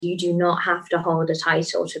You do not have to hold a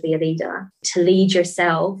title to be a leader. To lead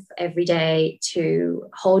yourself every day, to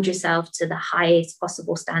hold yourself to the highest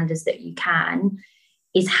possible standards that you can,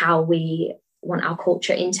 is how we want our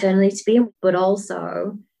culture internally to be. But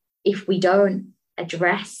also, if we don't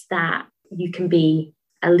address that you can be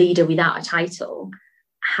a leader without a title,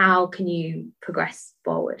 how can you progress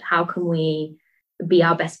forward? How can we be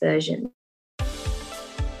our best version?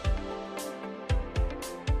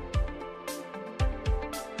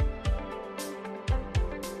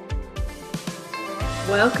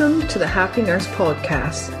 Welcome to the Happy Nurse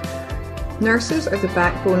Podcast. Nurses are the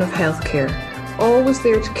backbone of healthcare, always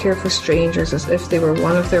there to care for strangers as if they were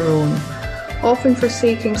one of their own, often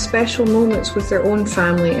forsaking special moments with their own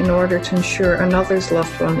family in order to ensure another's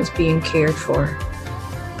loved one is being cared for.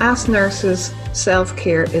 As nurses,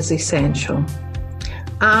 self-care is essential.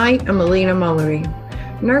 I am Elena Mullery,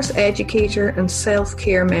 nurse educator and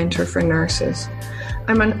self-care mentor for nurses.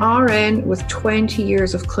 I'm an RN with 20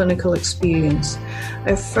 years of clinical experience. I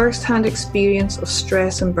have first-hand experience of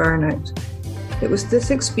stress and burnout. It was this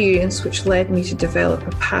experience which led me to develop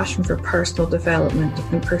a passion for personal development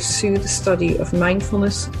and pursue the study of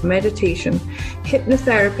mindfulness, meditation,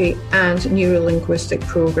 hypnotherapy, and neuro-linguistic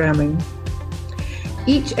programming.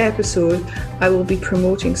 Each episode, I will be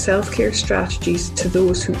promoting self-care strategies to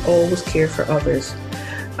those who always care for others.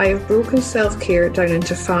 I have broken self-care down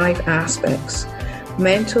into 5 aspects: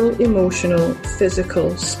 mental, emotional,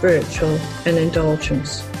 physical, spiritual, and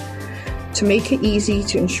indulgence, to make it easy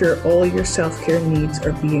to ensure all your self-care needs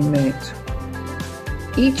are being met.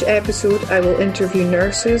 Each episode, I will interview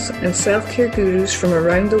nurses and self-care gurus from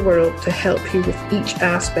around the world to help you with each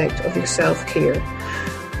aspect of your self-care.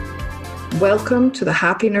 Welcome to the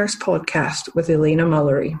Happy Nurse Podcast with Elena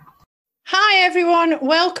Mullery. Hi everyone,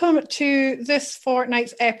 welcome to this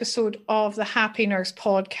fortnight's episode of the Happy Nurse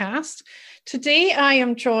Podcast. Today I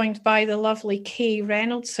am joined by the lovely Kay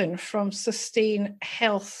Reynoldson from Sustain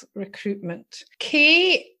Health Recruitment.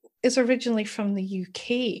 Kay is originally from the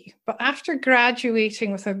UK, but after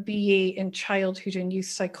graduating with a BA in Childhood and Youth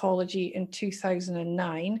Psychology in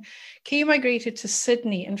 2009, Kay migrated to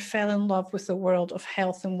Sydney and fell in love with the world of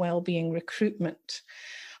health and wellbeing recruitment.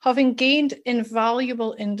 Having gained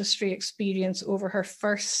invaluable industry experience over her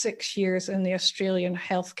first 6 years in the Australian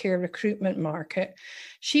healthcare recruitment market,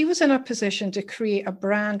 she was in a position to create a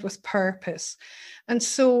brand with purpose. And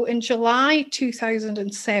so in July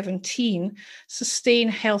 2017, Sustain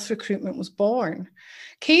Health Recruitment was born.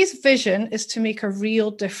 Kay's vision is to make a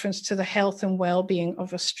real difference to the health and well-being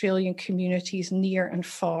of Australian communities near and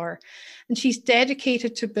far. And she's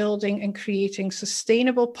dedicated to building and creating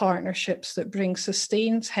sustainable partnerships that bring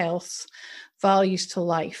Sustain's Health's values to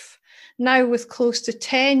life. Now, with close to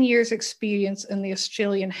 10 years' experience in the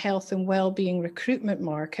Australian health and wellbeing recruitment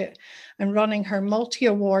market and running her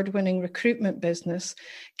multi-award-winning recruitment business,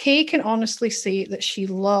 Kay can honestly say that she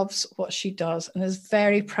loves what she does and is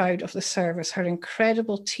very proud of the service her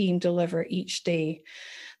incredible team deliver each day.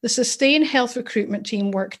 The Sustain Health Recruitment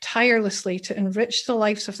team work tirelessly to enrich the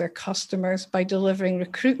lives of their customers by delivering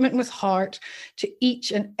recruitment with heart to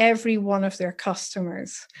each and every one of their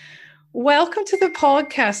customers. Welcome to the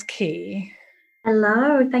podcast, Kay.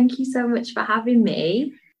 Hello, thank you so much for having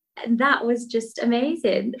me. That was just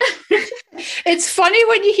amazing. It's funny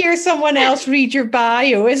when you hear someone else read your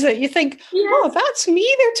bio, isn't it? You think, oh, that's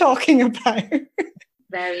me they're talking about.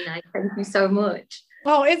 Very nice. Thank you so much.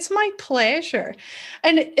 Oh, it's my pleasure.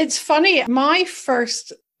 And it's funny, my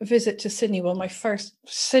first visit to Sydney, well, my first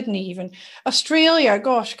Sydney even, Australia,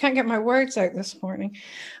 gosh, I can't get my words out this morning.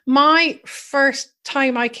 My first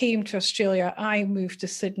time I came to Australia, I moved to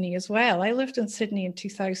Sydney as well. I lived in Sydney in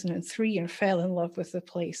 2003 and fell in love with the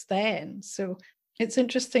place then. So it's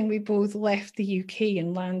interesting we both left the UK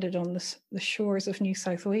and landed on the shores of New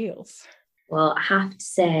South Wales. Well, I have to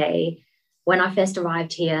say, when I first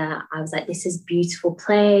arrived here, I was like, this is a beautiful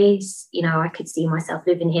place. You know, I could see myself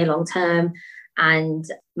living here long term. And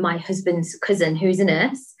my husband's cousin, who's a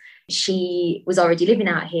nurse, she was already living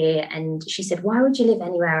out here. And she said, why would you live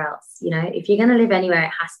anywhere else? You know, if you're going to live anywhere,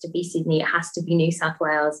 it has to be Sydney. It has to be New South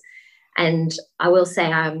Wales. And I will say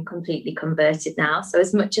I'm completely converted now. So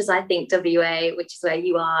as much as I think WA, which is where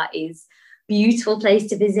you are, is a beautiful place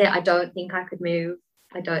to visit, I don't think I could move.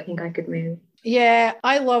 Yeah,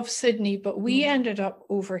 I love Sydney, but we ended up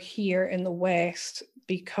over here in the West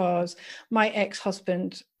because my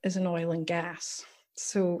ex-husband is in oil and gas.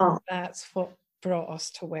 So that's what brought us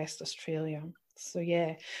to West Australia. So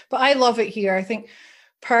yeah, but I love it here. I think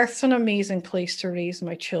Perth's an amazing place to raise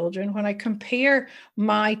my children. When I compare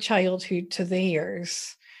my childhood to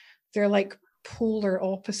theirs, they're like polar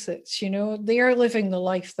opposites, you know. They are living the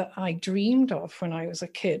life that I dreamed of when I was a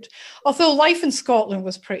kid. Although life in Scotland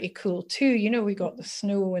was pretty cool too. You know, we got the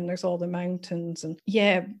snow and there's all the mountains and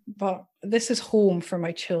yeah, but this is home for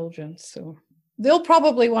my children. So they'll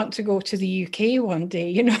probably want to go to the UK one day,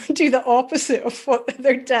 you know, do the opposite of what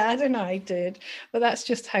their dad and I did. But that's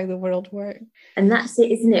just how the world works. And that's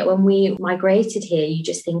it, isn't it? When we migrated here, you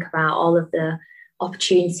just think about all of the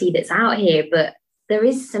opportunity that's out here, but there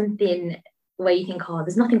is something where you think, oh,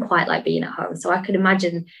 there's nothing quite like being at home. So I could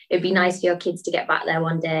imagine it'd be nice for your kids to get back there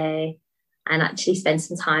one day and actually spend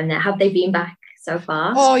some time there. Have they been back so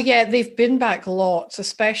far? Oh, yeah, they've been back lots,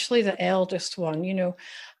 especially the eldest one. You know,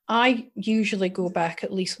 I usually go back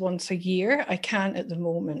at least once a year. I can't at the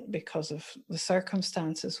moment because of the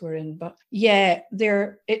circumstances we're in. But yeah,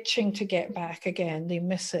 they're itching to get back again. They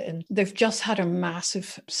miss it. And they've just had a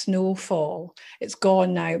massive snowfall. It's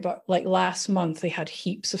gone now, but like last month, they had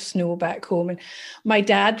heaps of snow back home. And my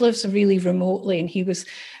dad lives really remotely and he was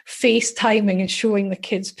FaceTiming and showing the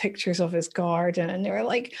kids pictures of his garden. And they were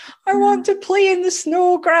like, I want to play in the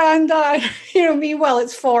snow, Grandad. You know, meanwhile,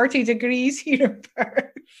 it's 40 degrees here in Perth.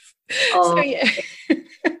 Oh. So yeah.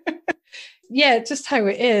 Yeah, just how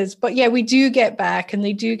it is. But yeah, we do get back and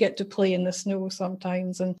they do get to play in the snow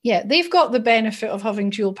sometimes. And yeah, they've got the benefit of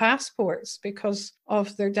having dual passports because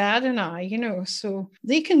of their dad and I, you know, so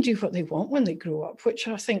they can do what they want when they grow up, which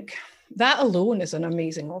I think that alone is an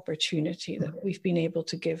amazing opportunity that we've been able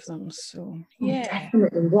to give them. So yeah.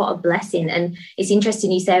 Definitely. What a blessing. And it's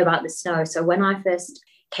interesting you say about the snow. So when I first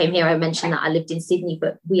came here, I mentioned that I lived in Sydney,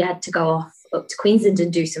 but we had to go off up to Queensland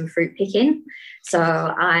and do some fruit picking. So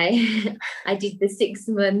I did the 6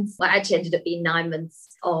 months, well, actually ended up being 9 months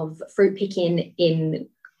of fruit picking in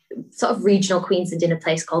sort of regional Queensland in a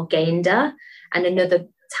place called Gayndah and another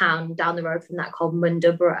town down the road from that called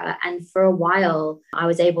Mundubbera. And for a while, I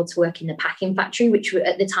was able to work in the packing factory, which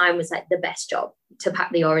at the time was like the best job to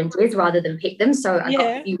pack the oranges rather than pick them. So I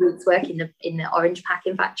got a few weeks work in the orange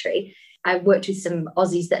packing factory. I worked with some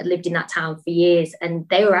Aussies that had lived in that town for years and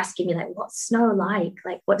they were asking me like, what's snow like?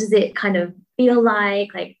 Like, what does it kind of feel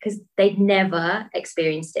like? Like, because they'd never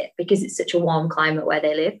experienced it because it's such a warm climate where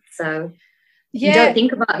they live. So you don't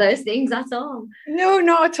think about those things at all. No,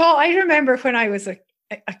 not at all. I remember when I was a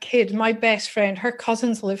kid, my best friend, her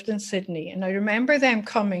cousins lived in Sydney. And I remember them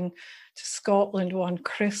coming to Scotland one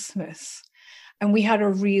Christmas. And we had a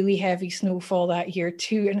really heavy snowfall that year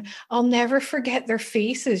too. And I'll never forget their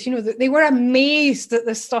faces. You know, they were amazed that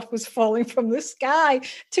this stuff was falling from the sky.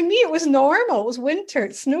 To me, it was normal. It was winter.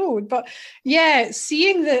 It snowed. But yeah,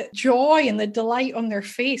 seeing the joy and the delight on their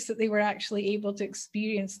face that they were actually able to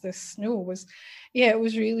experience this snow was, yeah, it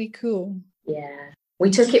was really cool. Yeah. We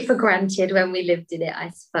took it for granted when we lived in it, I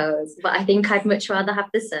suppose. But I think I'd much rather have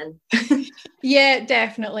the sun. Yeah,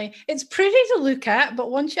 definitely. It's pretty to look at, but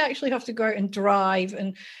once you actually have to go out and drive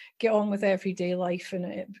and get on with everyday life in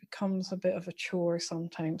it, it becomes a bit of a chore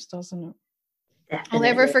sometimes, doesn't it? Definitely. I'll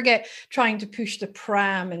never forget trying to push the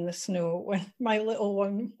pram in the snow when my little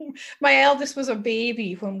one, my eldest was a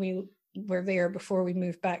baby when we were there before we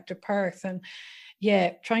moved back to Perth. And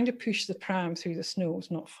yeah, trying to push the pram through the snow was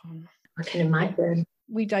not fun. I can imagine.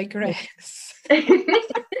 We digress.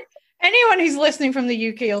 Anyone who's listening from the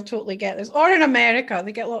UK will totally get this. Or in America.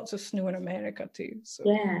 They get lots of snow in America too. So.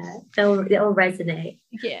 Yeah, it'll resonate.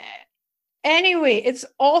 Yeah. Anyway, it's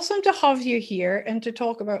awesome to have you here and to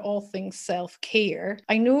talk about all things self-care.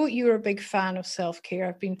 I know you're a big fan of self-care.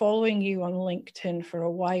 I've been following you on LinkedIn for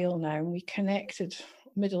a while now, and we connected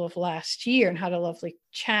middle of last year and had a lovely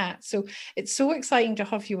chat. So it's so exciting to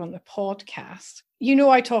have you on the podcast. You know,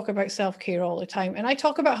 I talk about self-care all the time, and I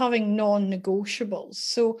talk about having non-negotiables.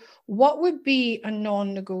 So what would be a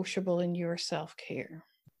non-negotiable in your self-care?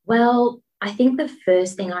 Well, I think the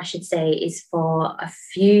first thing I should say is for a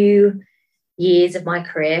few years of my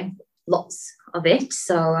career, lots of it.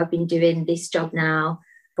 So I've been doing this job now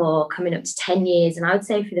for coming up to 10 years. And I would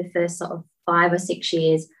say for the first sort of 5 or 6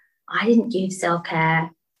 years, I didn't give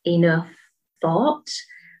self-care enough thought.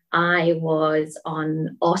 I was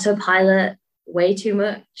on autopilot way too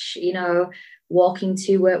much, you know, walking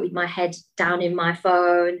to work with my head down in my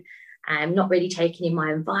phone. I'm not really taking in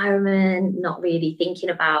my environment, not really thinking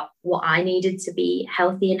about what I needed to be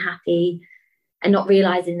healthy and happy, and not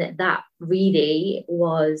realizing that that really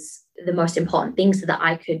was the most important thing so that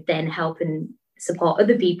I could then help and support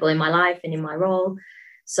other people in my life and in my role.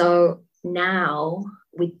 So now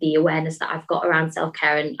with the awareness that I've got around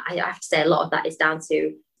self-care, and I have to say a lot of that is down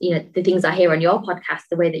to, you know, the things I hear on your podcast,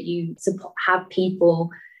 the way that you have people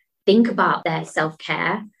think about their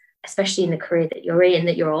self-care, especially in the career that you're in,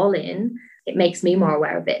 that you're all in, it makes me more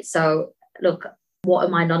aware of it. So look, What are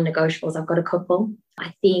my non-negotiables? I've got a couple.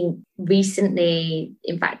 I think recently,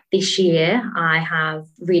 in fact, this year, I have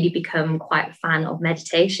really become quite a fan of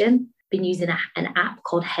meditation. Been using an app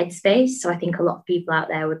called Headspace. So I think a lot of people out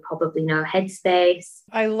there would probably know Headspace.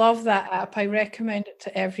 I love that app. I recommend it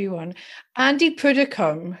to everyone. Andy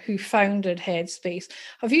Puddicombe, who founded Headspace,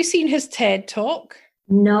 have you seen his TED Talk?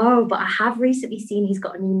 No, but I have recently seen he's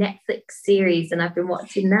got a new Netflix series and I've been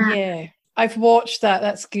watching that. Yeah, I've watched that.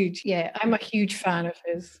 That's good. Yeah, I'm a huge fan of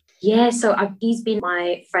his. Yeah, so he's been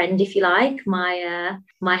my friend, if you like, my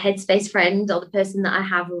Headspace friend, or the person that I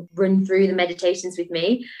have run through the meditations with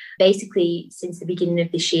me, basically since the beginning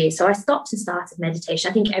of this year. So I stopped and started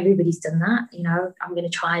meditation. I think everybody's done that. I'm going to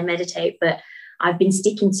try and meditate, but I've been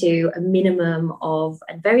sticking to a minimum of,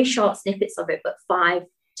 and very short snippets of it, but 5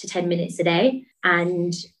 to 10 minutes a day.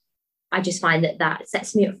 And I just find that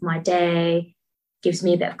sets me up for my day, gives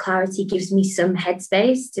me a bit of clarity, gives me some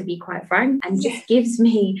headspace, to be quite frank, and just gives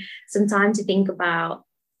me some time to think about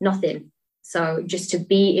nothing. So just to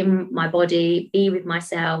be in my body, be with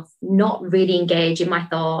myself, not really engage in my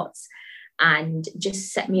thoughts, and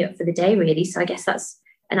just set me up for the day, really. So I guess that's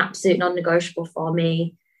an absolute non-negotiable for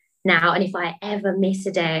me now. And if I ever miss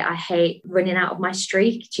a day, I hate running out of my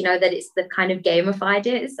streak. Do you know that it's the kind of gamified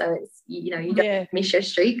it? So it's, you don't miss your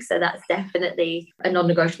streak. So that's definitely a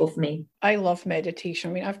non-negotiable for me. I love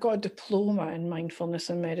meditation. I mean, I've got a diploma in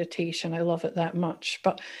mindfulness and meditation. I love it that much.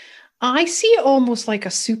 But I see it almost like a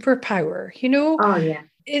superpower, Oh, yeah.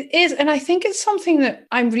 It is. And I think it's something that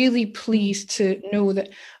I'm really pleased to know that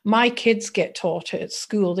my kids get taught it at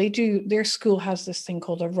school. Their school has this thing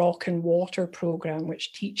called a Rock and Water program,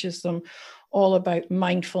 which teaches them all about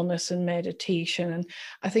mindfulness and meditation. And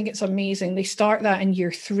I think it's amazing. They start that in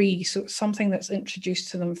year 3. So it's something that's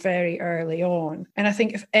introduced to them very early on. And I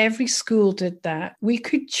think if every school did that, we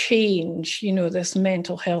could change, this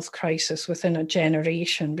mental health crisis within a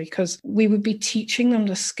generation, because we would be teaching them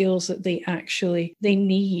the skills that they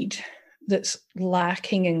need, that's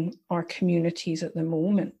lacking in our communities at the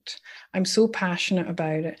moment. I'm so passionate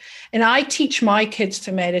about it. And I teach my kids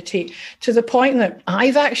to meditate to the point that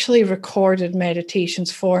I've actually recorded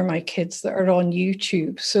meditations for my kids that are on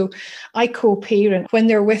YouTube. So I co-parent. When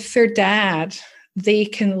they're with their dad, they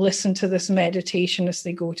can listen to this meditation as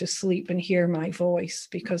they go to sleep and hear my voice,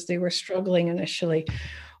 because they were struggling initially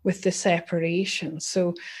with the separation.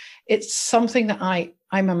 So it's something that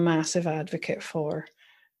I'm a massive advocate for.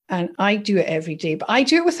 And I do it every day, but I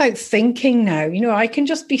do it without thinking now. I can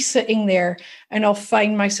just be sitting there and I'll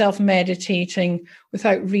find myself meditating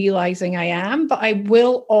without realizing I am. But I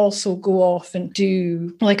will also go off and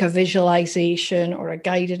do like a visualization or a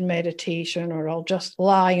guided meditation, or I'll just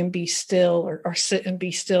lie and be still, or sit and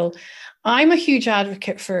be still. I'm a huge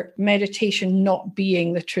advocate for meditation not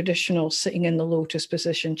being the traditional sitting in the lotus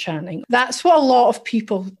position chanting. That's what a lot of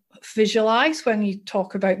people visualize when you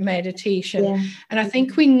talk about meditation. Yeah. And I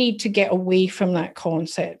think we need to get away from that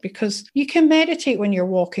concept, because you can meditate when you're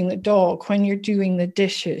walking the dog, when you're doing the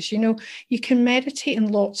dishes, you can meditate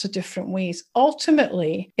in lots of different ways.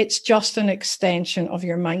 Ultimately, it's just an extension of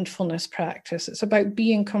your mindfulness practice. It's about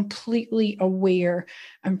being completely aware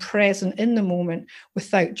and present in the moment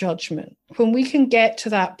without judgment. When we can get to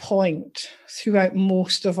that point throughout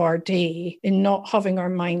most of our day, in not having our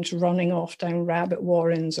minds running off down rabbit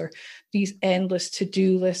warrens or these endless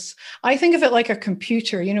to-do lists. I think of it like a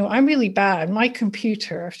computer. I'm really bad. My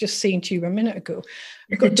computer, I was just saying to you a minute ago,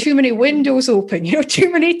 I've got too many windows open,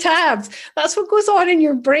 too many tabs. That's what goes on in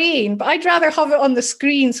your brain. But I'd rather have it on the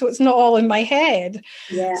screen so it's not all in my head.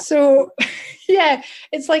 Yeah. So,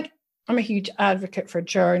 it's like, I'm a huge advocate for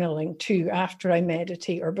journaling too, after I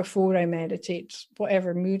meditate or before I meditate,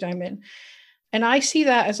 whatever mood I'm in. And I see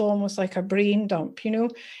that as almost like a brain dump,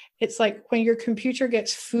 It's like when your computer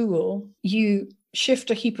gets full, you shift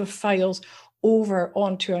a heap of files over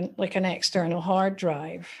onto an external hard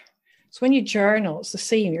drive. So when you journal, it's the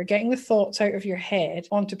same. You're getting the thoughts out of your head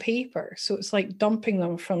onto paper. So it's like dumping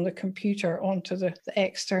them from the computer onto the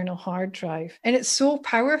external hard drive. And it's so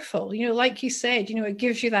powerful. Like you said, it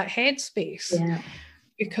gives you that headspace. Yeah.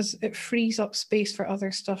 Because it frees up space for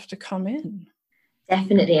other stuff to come in.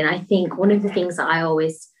 Definitely. And I think one of the things that I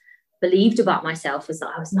always believed about myself was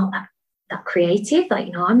that I was not that creative.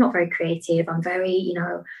 I'm not very creative. I'm very,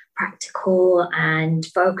 practical and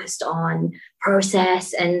focused on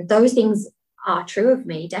process. And those things are true of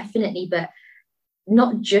me, definitely. But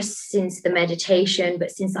not just since the meditation,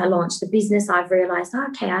 but since I launched the business, I've realized,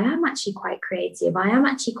 okay, I am actually quite creative. I am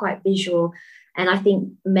actually quite visual. And I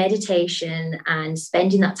think meditation and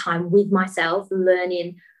spending that time with myself,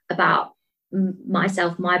 learning about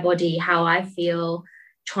myself, my body, how I feel,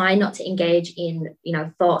 trying not to engage in,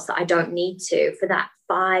 thoughts that I don't need to for that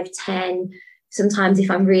 5, 10, sometimes if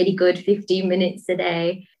I'm really good, 15 minutes a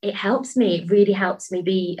day. It really helps me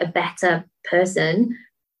be a better person,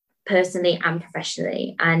 personally and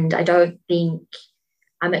professionally. And I don't think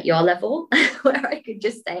I'm at your level where I could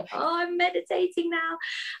just say, oh, I'm meditating now.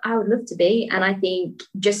 I would love to be. And I think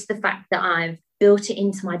just the fact that I've built it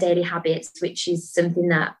into my daily habits, which is something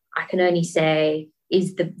that I can only say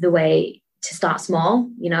is the way to start small,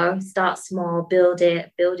 start small, build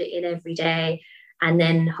it in every day. And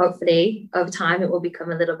then hopefully over time, it will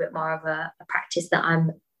become a little bit more of a practice that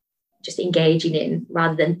I'm just engaging in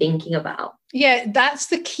rather than thinking about. Yeah, that's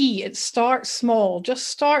the key. It starts small. Just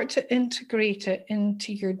start to integrate it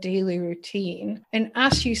into your daily routine. And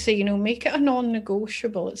as you say, make it a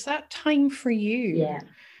non-negotiable. It's that time for you. Yeah.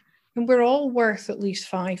 And we're all worth at least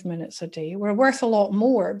 5 minutes a day. We're worth a lot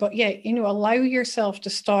more. But yeah, allow yourself to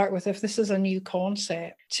start with, if this is a new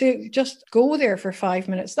concept, to just go there for 5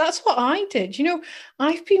 minutes. That's what I did.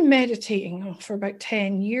 I've been meditating for about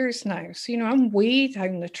 10 years now. So, I'm way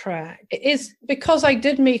down the track. It is because I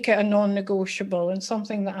did make it a non-negotiable and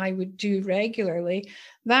something that I would do regularly.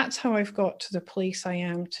 That's how I've got to the place I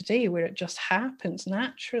am today, where it just happens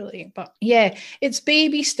naturally. But yeah, it's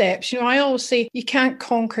baby steps. I always say you can't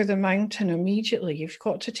conquer the mountain immediately. You've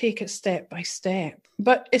got to take it step by step.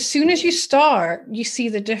 But as soon as you start, you see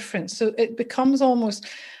the difference. So it becomes almost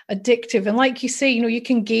addictive. And like you say, you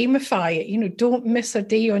can gamify it. Don't miss a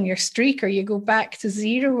day on your streak or you go back to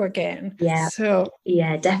zero again. Yeah. So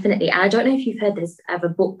yeah, definitely. And I don't know if you've heard this of a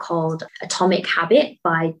book called Atomic Habit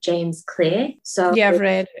by James Clear. So yeah, I've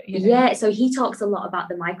read it. Yeah. So he talks a lot about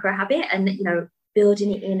the micro habit and,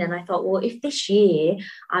 building it in. And I thought, well, if this year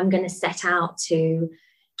I'm going to set out to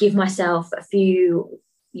give myself a few,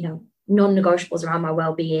 non-negotiables around my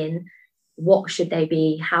well-being, what should they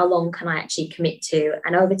be? How long can I actually commit to?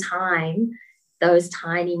 And over time, those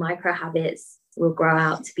tiny micro habits will grow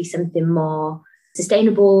out to be something more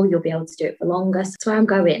sustainable. You'll be able to do it for longer. So that's where I'm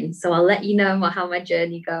going. So I'll let you know how my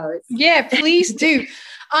journey goes. Yeah, please do.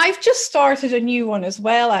 I've just started a new one as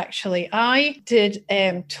well, actually. I did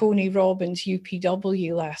Tony Robbins'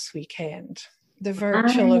 UPW last weekend, the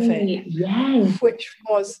virtual event, yes. which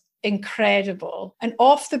was incredible. And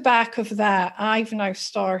off the back of that, I've now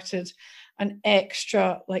started an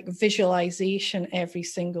extra visualization every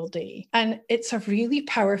single day. And it's a really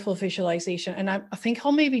powerful visualization. And I think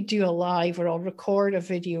I'll maybe do a live, or I'll record a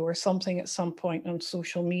video or something at some point on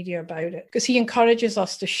social media about it, because he encourages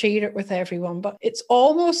us to share it with everyone. But it's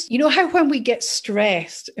almost, how when we get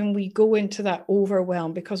stressed and we go into that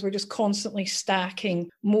overwhelm because we're just constantly stacking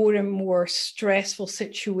more and more stressful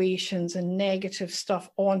situations and negative stuff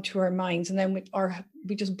onto our minds. And then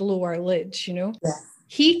we just blow our lids, Yeah.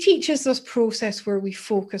 He teaches this process where we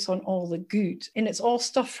focus on all the good, and it's all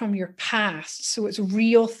stuff from your past. So it's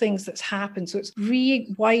real things that's happened. So it's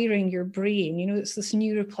rewiring your brain. It's this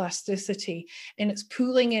neuroplasticity, and it's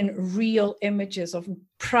pulling in real images of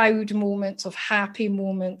proud moments, of happy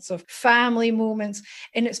moments, of family moments,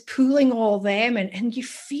 and it's pulling all them in, and you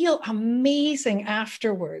feel amazing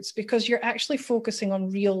afterwards because you're actually focusing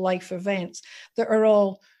on real life events that are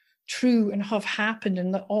all true and have happened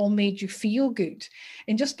and that all made you feel good.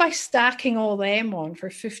 And just by stacking all them on for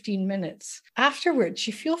 15 minutes afterwards,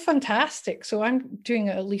 you feel fantastic. So I'm doing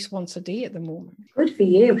it at least once a day at the moment. Good for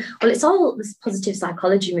you. Well, it's all this positive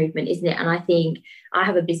psychology movement, isn't it? And I think I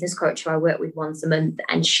have a business coach who I work with once a month,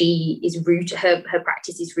 and she is rooted, her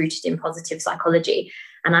practice is rooted in positive psychology.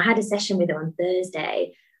 And I had a session with her on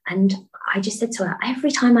Thursday, and I just said to her, every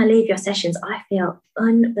time I leave your sessions, I feel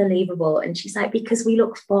unbelievable. And she's like, because we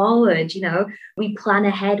look forward, we plan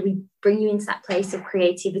ahead, we bring you into that place of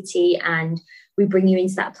creativity, and we bring you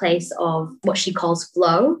into that place of what she calls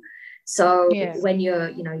flow. So when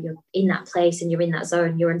you're in that place and you're in that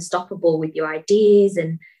zone, you're unstoppable with your ideas.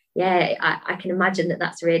 And I can imagine that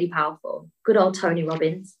that's really powerful. Good old Tony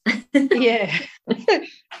Robbins. Yeah.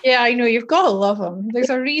 Yeah, I know. You've got to love him. There's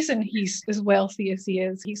a reason he's as wealthy as he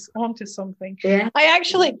is. He's onto something. Yeah.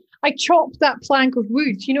 I chopped that plank of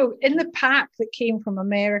wood. In the pack that came from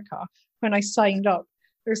America when I signed up,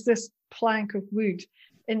 there's this plank of wood.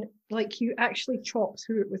 And you actually chop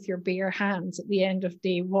through it with your bare hands at the end of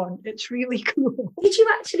day one. It's really cool. Did you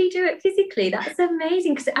actually do it physically? That's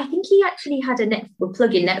amazing. Because I think he actually had we're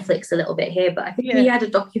plugging Netflix a little bit here, but I think he had a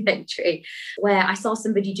documentary where I saw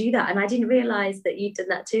somebody do that, and I didn't realize that you'd done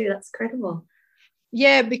that too. That's incredible.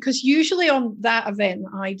 Yeah, because usually on that event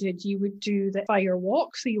that I did, you would do the fire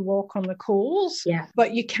walk. So you walk on the coals,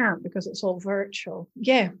 but you can't because it's all virtual.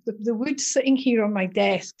 Yeah, the wood's sitting here on my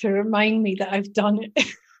desk to remind me that I've done it.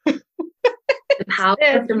 The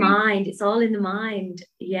power of the mind. It's all in the mind.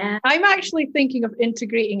 Yeah. I'm actually thinking of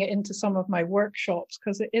integrating it into some of my workshops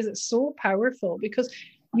because it's so powerful, because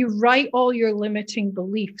you write all your limiting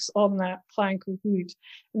beliefs on that plank of wood.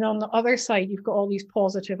 And on the other side, you've got all these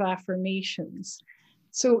positive affirmations.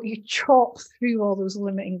 So you chop through all those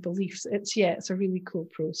limiting beliefs. It's a really cool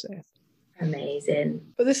process. Amazing.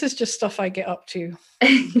 But this is just stuff I get up to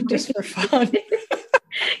just for fun.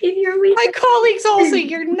 My colleagues all say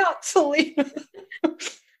you're nuts, Helena.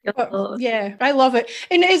 Yeah, I love it.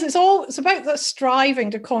 And it's about the striving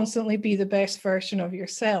to constantly be the best version of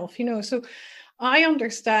yourself, so I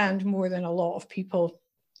understand more than a lot of people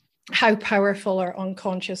how powerful our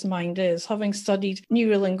unconscious mind is, having studied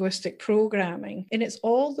neurolinguistic programming. And it's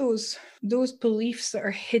all those beliefs that are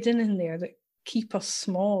hidden in there that keep us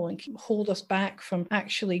small and hold us back from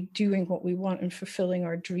actually doing what we want and fulfilling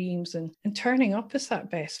our dreams and turning up as that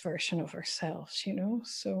best version of ourselves,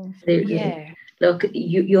 So, yeah. Look,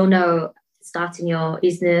 you'll know, starting your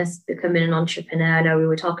business, becoming an entrepreneur. I know we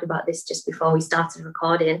were talking about this just before we started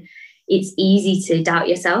recording. It's easy to doubt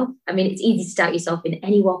yourself. I mean, it's easy to doubt yourself in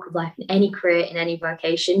any walk of life, in any career, in any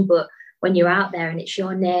vocation. But when you're out there and it's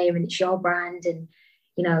your name and it's your brand and,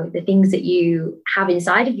 the things that you have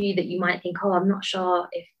inside of you that you might think, oh, I'm not sure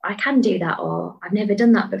if I can do that, or I've never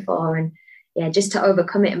done that before. And yeah, just to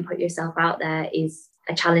overcome it and put yourself out there is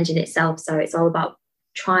a challenge in itself. So it's all about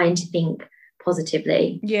trying to think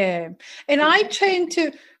positively. Yeah. And I tend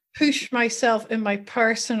to push myself in my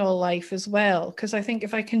personal life as well, because I think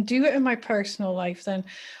if I can do it in my personal life, then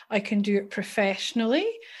I can do it professionally.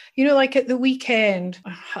 Like at the weekend,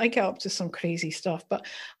 I get up to some crazy stuff, but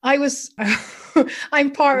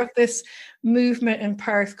I'm part of this movement in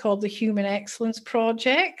Perth called the Human Excellence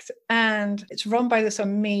Project, and it's run by this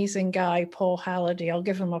amazing guy, Paul Halliday. I'll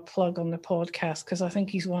give him a plug on the podcast because I think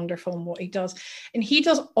he's wonderful in what he does. And he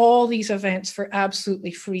does all these events for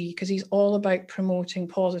absolutely free because he's all about promoting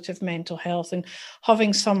positive mental health and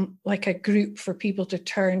having like a group for people to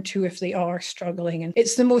turn to if they are struggling. And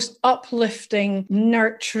it's the most uplifting,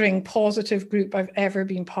 nurturing, positive group I've ever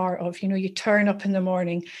been part of. You turn up in the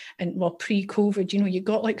morning and, pre-COVID, you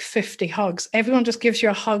got like 50 hugs. Everyone just gives you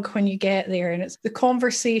a hug when you get there, and it's the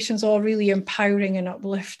conversation's all really empowering and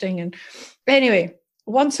uplifting. And anyway,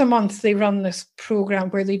 once a month they run this program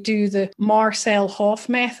where they do the Marcel Hoff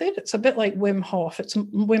method. It's a bit like Wim Hof. It's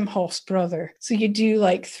Wim Hof's brother. So you do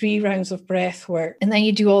like 3 rounds of breath work, and then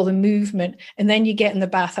you do all the movement, and then you get in the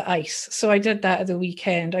bath of ice. So I did that at the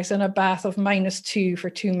weekend. I was in a bath of -2 for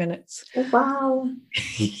 2 minutes. Oh, wow.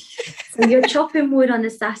 So you're chopping wood on a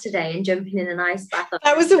Saturday and jumping in an ice bath.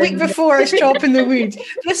 That was the week before I was chopping the wood.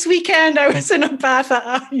 This weekend I was in a bath of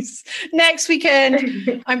ice. Next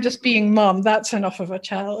weekend I'm just being mum. That's enough of a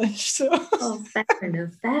challenge. So. Oh, fair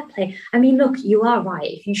enough. Fair play. I mean, look, you are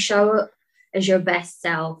right. If you show up as your best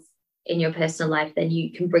self in your personal life, then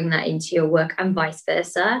you can bring that into your work and vice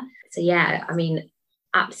versa. So yeah, I mean,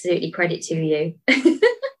 absolutely credit to you.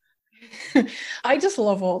 I just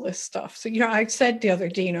love all this stuff. So, I said the other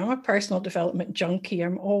day, I'm a personal development junkie.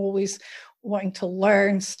 I'm always wanting to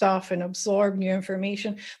learn stuff and absorb new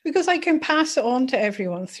information because I can pass it on to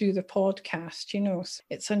everyone through the podcast. So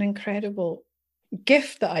it's an incredible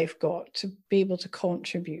gift that I've got to be able to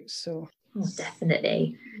contribute. So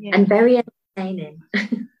definitely. Yeah. And very entertaining.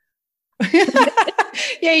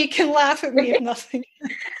 Yeah, you can laugh at me if nothing.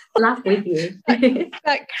 Laugh with you.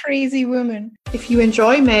 That crazy woman. If you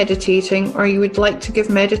enjoy meditating or you would like to give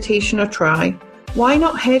meditation a try, why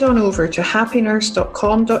not head on over to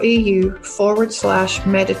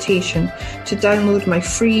happynurse.com.au/meditation to download my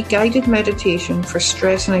free guided meditation for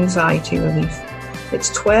stress and anxiety relief.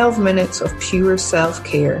 It's 12 minutes of pure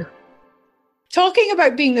self-care. Talking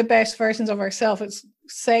about being the best versions of ourselves, it's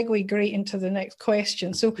segue great into the next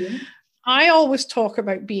question. So I always talk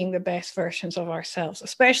about being the best versions of ourselves,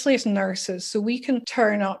 especially as nurses, so we can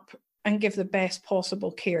turn up and give the best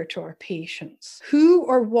possible care to our patients. Who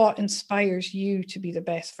or what inspires you to be the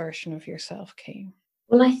best version of yourself, Kay?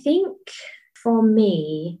 Well, I think for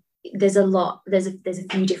me, there's a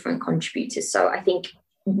few different contributors. So I think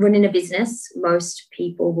running a business, most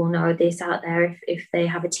people will know this out there. If they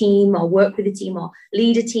have a team or work with a team or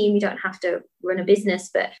lead a team, you don't have to run a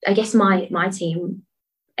business. But I guess my team,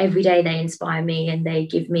 every day they inspire me and they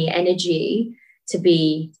give me energy to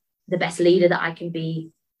be the best leader that I can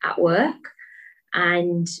be at work.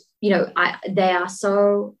 And, they are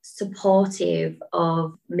so supportive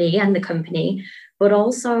of me and the company, but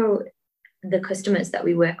also the customers that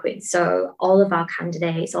we work with. So all of our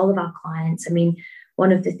candidates, all of our clients, I mean,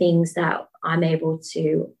 one of the things that I'm able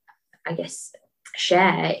to, I guess,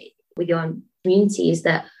 share with your community is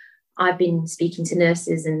that I've been speaking to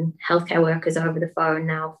nurses and healthcare workers over the phone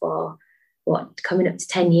now for coming up to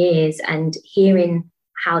 10 years, and hearing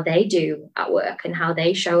how they do at work and how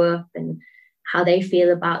they show up and how they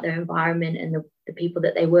feel about their environment and the people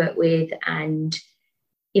that they work with. And,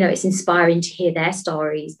 it's inspiring to hear their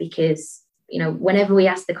stories, because, whenever we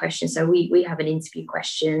ask the question, so we have an interview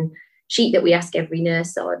question sheet that we ask every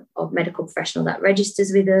nurse or medical professional that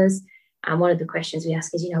registers with us. And one of the questions we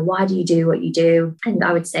ask is, why do you do what you do? And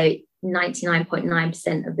I would say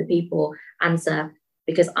 99.9% of the people answer,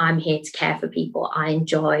 because I'm here to care for people. I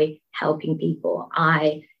enjoy helping people.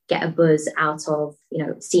 I get a buzz out of,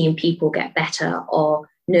 seeing people get better or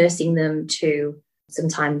nursing them to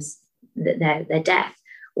sometimes their death,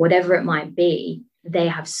 whatever it might be. They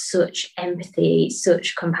have such empathy,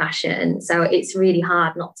 such compassion. So it's really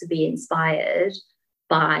hard not to be inspired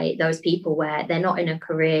by those people where they're not in a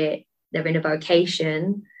career, they're in a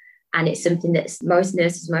vocation. And it's something that most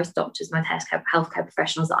nurses, most doctors, most healthcare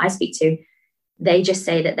professionals that I speak to, they just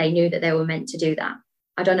say that they knew that they were meant to do that.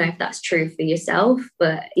 I don't know if that's true for yourself,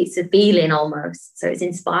 but it's a feeling almost. So it's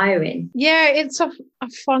inspiring. Yeah, it's a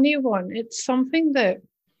funny one. It's something that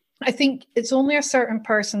I think it's only a certain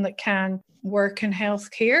person that can work in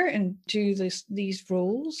healthcare and do these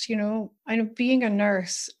roles. I know being a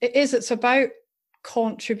nurse, it's about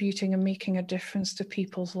contributing and making a difference to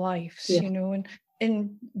people's lives, and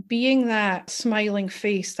in being that smiling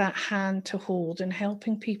face, that hand to hold, and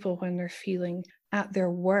helping people when they're feeling at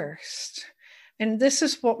their worst. And this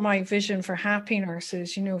is what my vision for Happy Nurse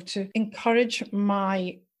is, to encourage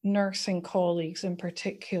my nursing colleagues in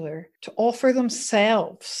particular to offer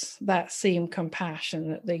themselves that same compassion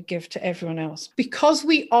that they give to everyone else. Because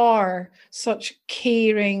we are such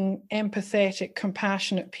caring, empathetic,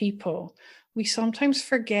 compassionate people, we sometimes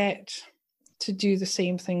forget to do the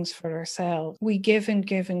same things for ourselves. We give and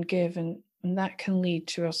give and give, and that can lead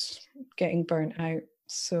to us getting burnt out.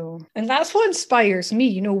 So, and that's what inspires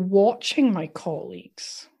me, watching my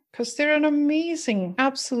colleagues, because they're an amazing,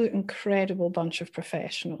 absolute incredible bunch of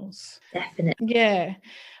professionals. Definitely. Yeah.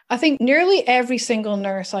 I think nearly every single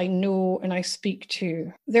nurse I know and I speak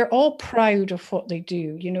to, they're all proud of what they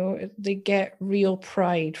do. They get real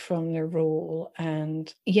pride from their role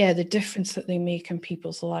and, the difference that they make in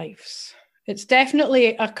people's lives. It's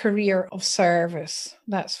definitely a career of service,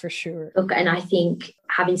 that's for sure. Look, and I think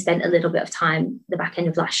having spent a little bit of time the back end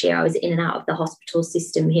of last year, I was in and out of the hospital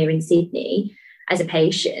system here in Sydney as a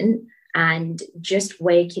patient, and just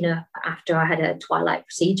waking up after I had a twilight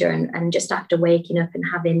procedure and just after waking up and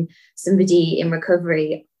having somebody in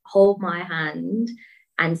recovery hold my hand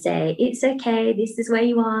and say, it's okay, this is where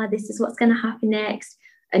you are, this is what's going to happen next,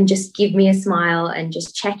 and just give me a smile and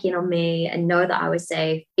just check in on me and know that I was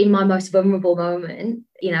safe in my most vulnerable moment,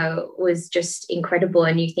 was just incredible.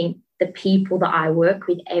 And you think the people that I work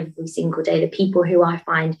with every single day, the people who I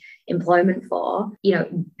find employment for,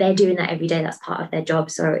 they're doing that every day. That's part of their job.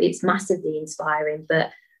 So it's massively inspiring.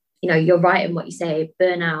 But, you're right in what you say.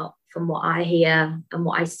 Burnout, from what I hear and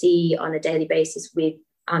what I see on a daily basis with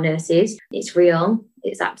our nurses, it's real.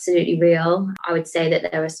 It's absolutely real. I would say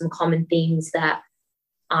that there are some common themes that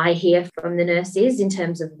I hear from the nurses in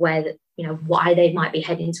terms of where, why they might be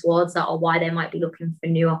heading towards that, or why they might be looking for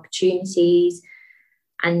new opportunities.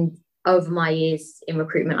 And over my years in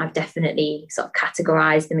recruitment, I've definitely sort of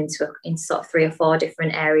categorized them into sort of 3 or 4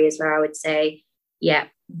 different areas where I would say,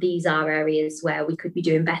 these are areas where we could be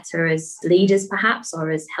doing better as leaders, perhaps,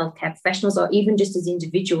 or as healthcare professionals, or even just as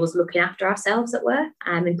individuals looking after ourselves at work,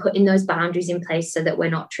 and putting those boundaries in place so that we're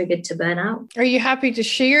not triggered to burnout. Are you happy to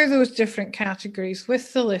share those different categories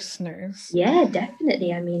with the listeners? Yeah,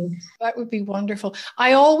 definitely. That would be wonderful.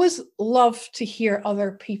 I always love to hear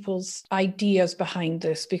other people's ideas behind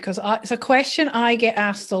this, because it's a question I get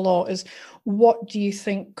asked a lot is, what do you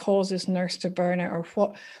think causes nurse to burn out, or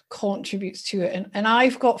what contributes to it? And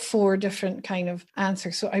I've got 4 different kind of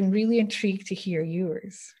answers. So I'm really intrigued to hear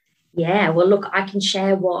yours. Yeah, well, look, I can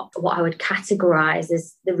share what I would categorize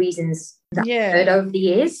as the reasons that I've heard over the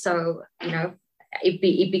years. So, it'd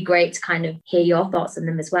be great to kind of hear your thoughts on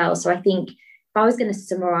them as well. So I think if I was going to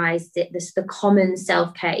summarize the common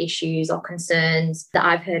self-care issues or concerns that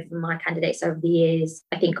I've heard from my candidates over the years,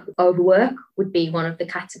 I think overwork would be one of the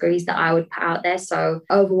categories that I would put out there. So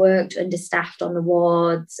overworked, understaffed on the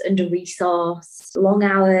wards, under-resourced, long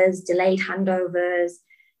hours, delayed handovers,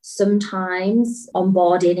 sometimes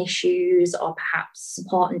onboarding issues, or perhaps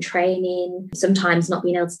support and training, sometimes not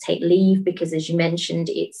being able to take leave because, as you mentioned,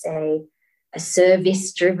 it's a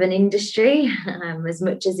service-driven industry as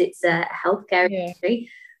much as it's a healthcare industry.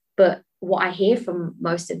 But what I hear from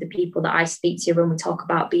most of the people that I speak to when we talk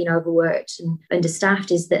about being overworked and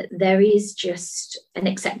understaffed is that there is just an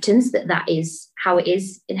acceptance that that is how it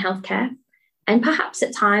is in healthcare. And perhaps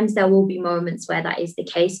at times there will be moments where that is the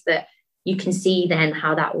case, but you can see then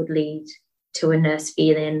how that would lead to a nurse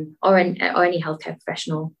feeling, or any healthcare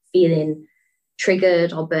professional feeling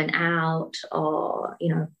triggered or burnt out, or,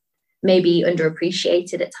 you know, maybe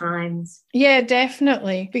underappreciated at times. Yeah,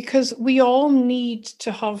 definitely. Because we all need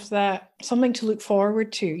to have that something to look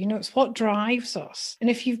forward to. You know, it's what drives us. And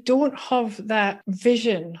if you don't have that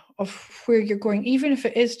vision of where you're going, even if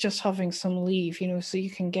it is just having some leave, you know, so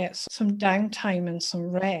you can get some downtime and some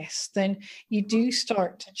rest, then you do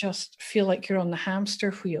start to just feel like you're on the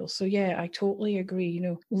hamster wheel. So yeah, I totally agree. You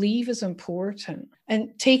know, leave is important.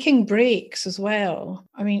 And taking breaks as well.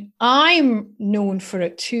 I mean, I'm known for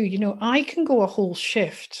it too. You know, I can go a whole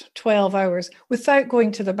shift, 12 hours, without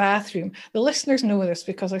going to the bathroom. The listeners know this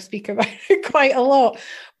because I speak about it quite a lot.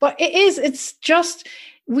 But it's just,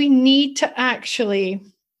 we need to actually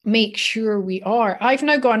make sure we are. I've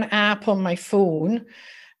now got an app on my phone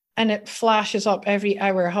and it flashes up every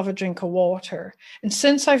hour, have a drink of water. And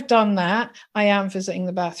since I've done that, I am visiting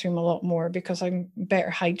the bathroom a lot more because I'm better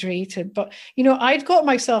hydrated. But, you know, I'd got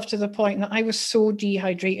myself to the point that I was so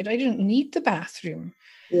dehydrated, I didn't need the bathroom.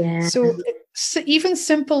 Yeah. So even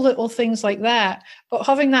simple little things like that, but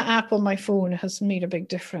having that app on my phone has made a big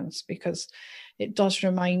difference because it does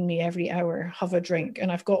remind me every hour, have a drink.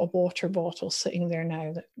 And I've got a water bottle sitting there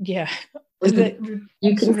now that, yeah.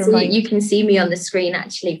 You can see me on the screen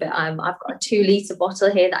actually, but I've got a 2-litre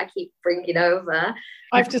bottle here that I keep bringing over.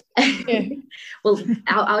 I've just, yeah. Well,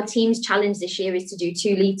 our team's challenge this year is to do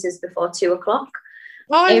 2 litres before 2:00.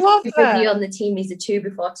 Oh, I love that. Everybody on the team is a 2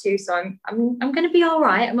 before 2, so I'm going to be all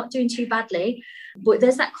right. I'm not doing too badly. But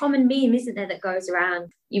there's that common meme, isn't there, that goes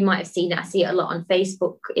around. You might have seen it. I see it a lot on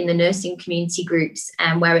Facebook in the nursing community groups,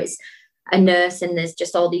 where it's a nurse and there's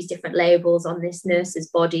just all these different labels on this nurse's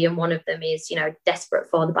body, and one of them is, you know, desperate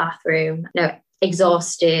for the bathroom, you know,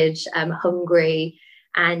 exhausted, hungry.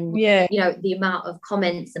 And, yeah, you know, the amount of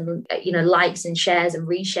comments and, you know, likes and shares and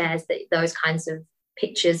reshares that those kinds of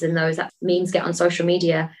pictures and those memes get on social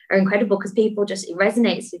media are incredible because people just, it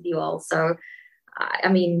resonates with you all. So I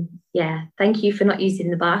mean, yeah, thank you for not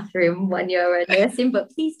using the bathroom when you're nursing,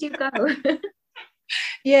 but please do go.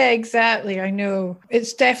 Yeah, exactly. I know.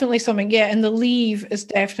 It's definitely something. Yeah. And the leave is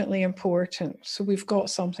definitely important. So we've got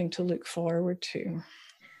something to look forward to.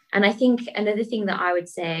 And I think another thing that I would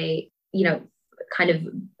say, you know, kind of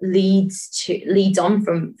leads on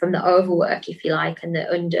from the overwork, if you like, and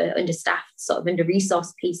the understaffed, sort of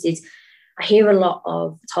under-resourced pieces. I hear a lot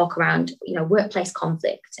of talk around, you know, workplace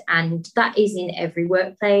conflict, and that is in every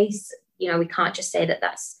workplace. You know, we can't just say that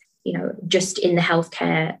that's, you know, just in the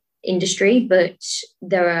healthcare industry, but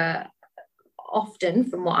there are often,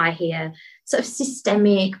 from what I hear, sort of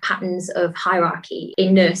systemic patterns of hierarchy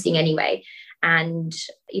in nursing anyway, and,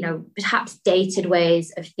 you know, perhaps dated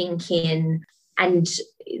ways of thinking, and,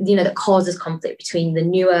 you know, that causes conflict between the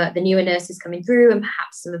newer nurses coming through and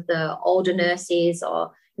perhaps some of the older nurses,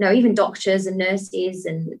 or, you know, even doctors and nurses.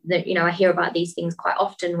 And, you know, I hear about these things quite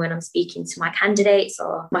often when I'm speaking to my candidates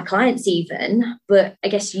or my clients even. But I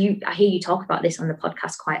guess I hear you talk about this on the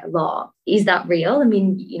podcast quite a lot. Is that real? I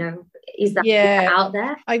mean, you know, is that out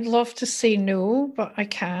there? I'd love to say no, but I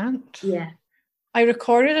can't. Yeah. I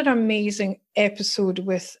recorded an amazing episode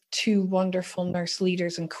with 2 wonderful nurse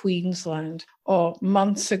leaders in Queensland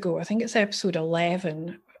months ago. I think it's episode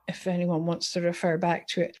 11, if anyone wants to refer back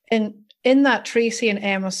to it. And in that, Tracy and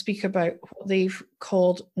Emma speak about what they've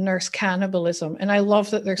called nurse cannibalism. And I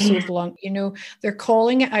love that they're so blunt. You know, they're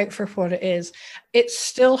calling it out for what it is. It's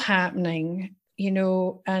still happening, you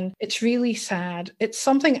know, and it's really sad. It's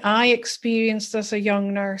something I experienced as a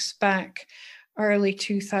young nurse back early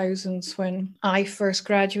 2000s when I first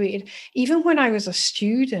graduated, even when I was a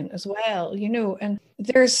student as well, you know. And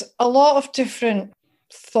there's a lot of different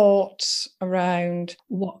thoughts around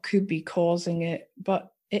what could be causing it,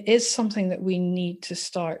 but it is something that we need to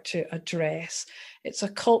start to address. It's a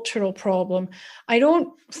cultural problem. I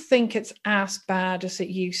don't think it's as bad as it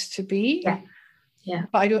used to be. Yeah.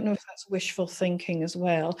 But I don't know if that's wishful thinking as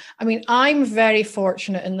well. I mean, I'm very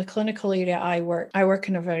fortunate in the clinical area I work. I work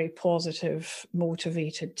in a very positive,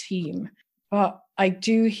 motivated team. But I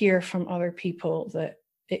do hear from other people that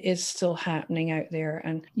it is still happening out there,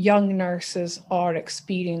 and young nurses are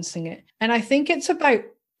experiencing it. And I think it's about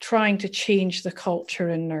trying to change the culture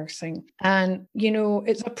in nursing. And, you know,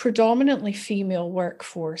 it's a predominantly female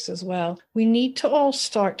workforce as well. We need to all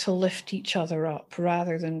start to lift each other up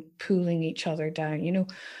rather than pulling each other down, you know,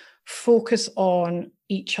 focus on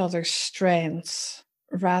each other's strengths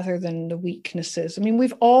rather than the weaknesses. I mean,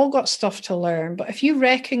 we've all got stuff to learn, but if you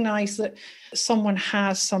recognize that someone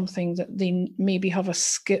has something that they maybe have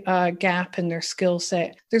a gap in their skill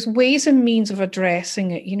set, there's ways and means of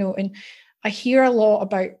addressing it, and I hear a lot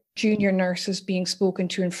about junior nurses being spoken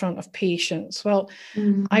to in front of patients. Well,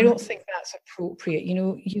 I don't think that's appropriate.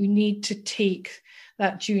 You need to take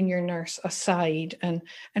that junior nurse aside and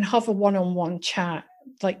have a one-on-one chat,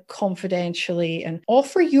 like confidentially, and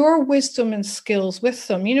offer your wisdom and skills with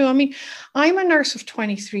them. I mean, I'm a nurse of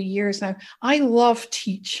 23 years now. I love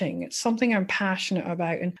teaching. It's something I'm passionate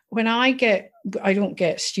about. And when I don't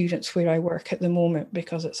get students where I work at the moment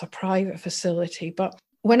because it's a private facility, but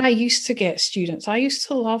when I used to get students, I used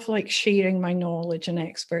to love like sharing my knowledge and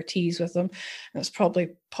expertise with them. That's probably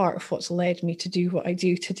part of what's led me to do what I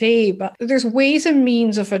do today. But there's ways and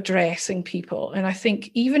means of addressing people. And I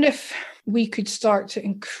think even if we could start to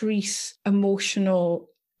increase emotional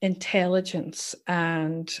intelligence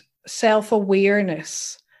and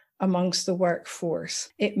self-awareness amongst the workforce,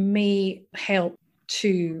 it may help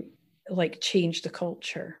to like change the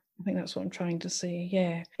culture. I think that's what I'm trying to say.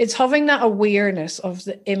 Yeah. It's having that awareness of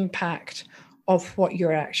the impact of what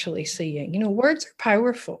you're actually saying. Words are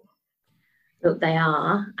powerful. Look, they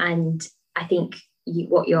are. And I think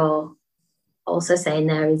what you're also saying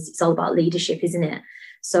there is it's all about leadership, isn't it?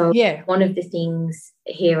 So yeah, one of the things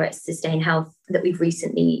here at Sustain Health that we've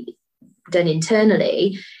recently done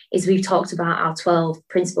internally is we've talked about our 12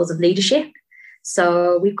 principles of leadership.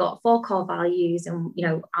 So we've got 4 core values, and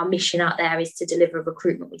our mission out there is to deliver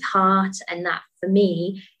recruitment with heart, and that for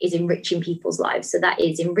me is enriching people's lives. So that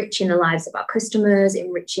is enriching the lives of our customers,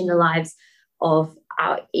 enriching the lives of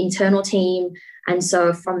our internal team. And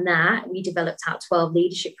so from that, we developed our 12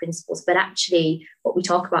 leadership principles. But actually, what we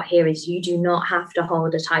talk about here is you do not have to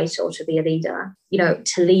hold a title to be a leader.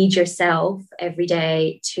 To lead yourself every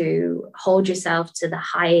day, to hold yourself to the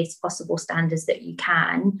highest possible standards that you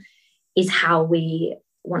can, is how we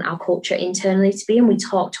want our culture internally to be. And we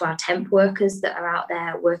talk to our temp workers that are out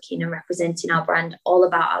there working and representing our brand all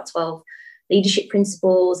about our 12 leadership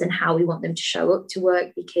principles and how we want them to show up to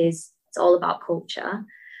work, because it's all about culture.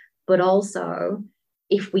 But also,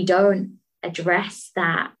 if we don't address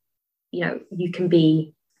that, you can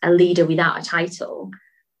be a leader without a title,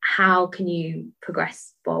 how can you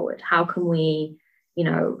progress forward? How can we,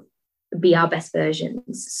 be our best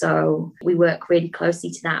versions? So we work really closely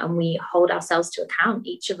to that, and we hold ourselves to account.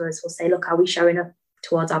 Each of us will say, look, are we showing up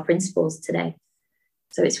towards our principles today?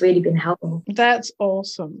 So it's really been helpful. That's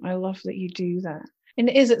awesome. I love that you do that. And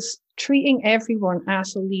it's treating everyone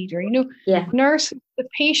as a leader. Nurse, the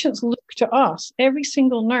patients look to us. Every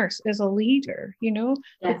single nurse is a leader.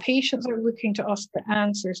 The patients are looking to us for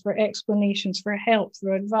answers, for explanations, for help,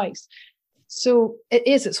 for advice. So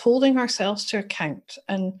it's holding ourselves to account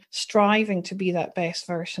and striving to be that best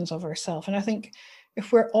versions of ourselves. And I think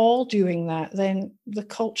if we're all doing that, then the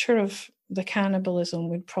culture of the cannibalism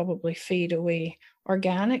would probably fade away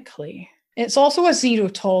organically. It's also a zero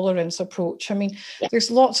tolerance approach. I mean,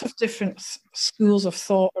 there's lots of different schools of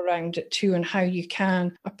thought around it too, and how you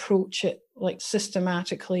can approach it like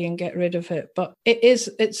systematically and get rid of it. But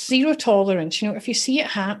it's zero tolerance. If you see it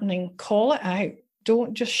happening, call it out.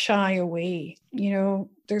 Don't just shy away.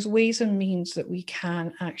 There's ways and means that we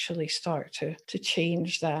can actually start to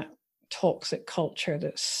change that toxic culture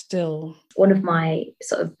that's still. One of my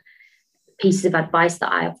sort of pieces of advice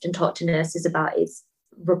that I often talk to nurses about is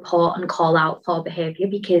report and call out poor behaviour,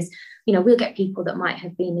 because we'll get people that might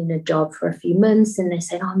have been in a job for a few months and they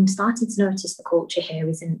say, I'm starting to notice the culture here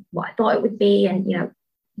isn't what I thought it would be, and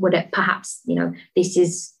would it perhaps, this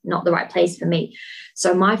is not the right place for me.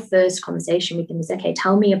 So my first conversation with them is, okay,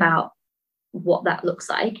 tell me about what that looks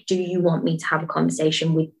like. Do you want me to have a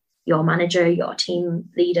conversation with your manager, your team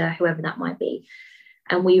leader, whoever that might be?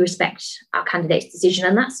 And we respect our candidate's decision.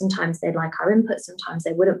 And that sometimes they'd like our input, sometimes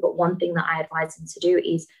they wouldn't. But one thing that I advise them to do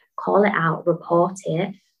is call it out, report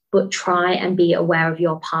it, but try and be aware of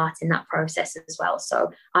your part in that process as well.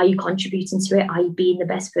 So are you contributing to it? Are you being the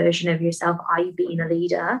best version of yourself? Are you being a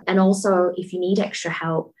leader? And also, if you need extra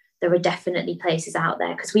help, there are definitely places out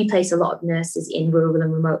there, because we place a lot of nurses in rural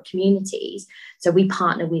and remote communities. So we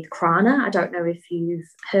partner with Krana. I don't know if you've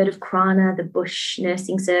heard of Krana, the Bush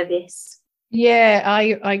Nursing Service. Yeah,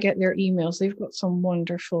 I get their emails. They've got some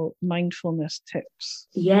wonderful mindfulness tips.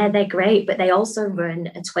 Yeah, they're great. But they also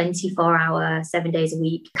run a 24-hour, 7 days a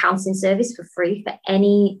week counselling service for free for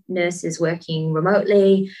any nurses working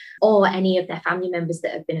remotely or any of their family members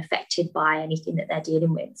that have been affected by anything that they're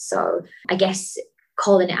dealing with. So I guess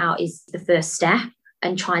calling it out is the first step,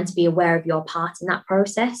 and trying to be aware of your part in that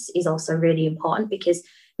process is also really important, because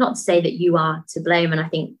not to say that you are to blame, and I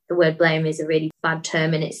think the word blame is a really bad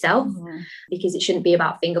term in itself, because it shouldn't be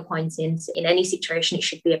about finger pointing. In any situation, it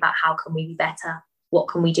should be about how can we be better? What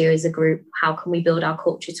can we do as a group? How can we build our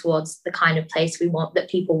culture towards the kind of place we want, that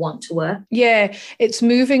people want to work? Yeah, it's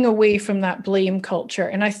moving away from that blame culture.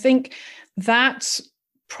 And I think that's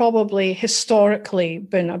probably historically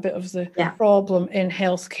been a bit of the problem in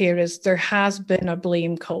healthcare, is there has been a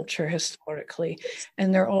blame culture historically,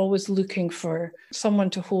 and they're always looking for someone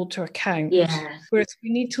to hold to account. Whereas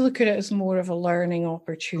we need to look at it as more of a learning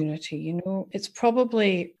opportunity. You know, it's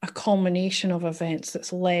probably a culmination of events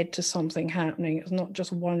that's led to something happening. It's not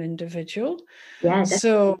just one individual.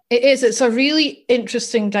 So it's a really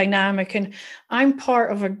interesting dynamic. And I'm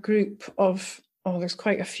part of a group of, there's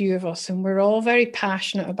quite a few of us, and we're all very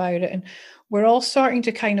passionate about it. And we're all starting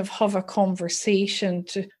to kind of have a conversation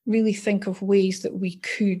to really think of ways that we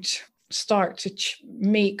could start to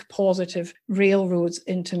make positive railroads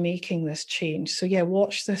into making this change. So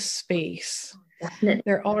watch this space. Definitely.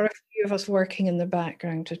 There are a few of us working in the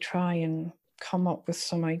background to try and come up with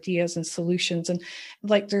some ideas and solutions, and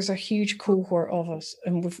like there's a huge cohort of us,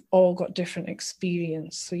 and we've all got different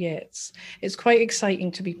experience. So it's quite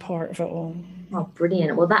exciting to be part of it all. Oh,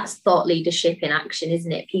 brilliant. Well, that's thought leadership in action,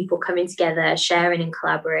 isn't it? People coming together, sharing and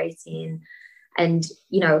collaborating, and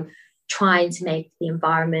trying to make the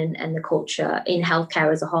environment and the culture in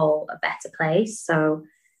healthcare as a whole a better place. So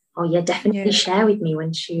definitely share with me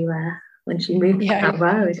when she moves that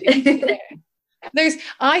road.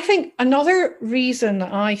 I think another reason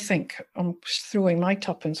I think I'm throwing my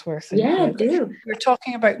tuppence worth in. Do. We're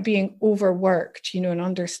talking about being overworked, and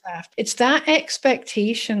understaffed. It's that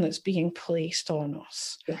expectation that's being placed on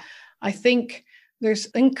us. I think there's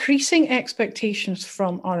increasing expectations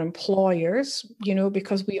from our employers,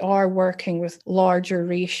 because we are working with larger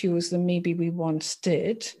ratios than maybe we once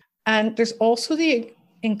did. And there's also the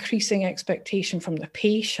increasing expectation from the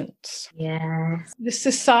patients. The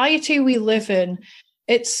society we live in,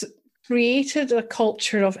 it's created a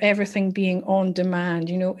culture of everything being on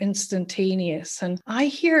demand, instantaneous. And I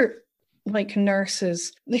hear like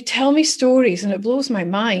nurses, they tell me stories and it blows my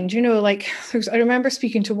mind. I remember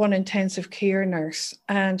speaking to one intensive care nurse,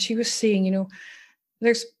 and she was saying,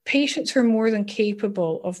 there's patients who are more than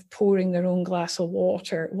capable of pouring their own glass of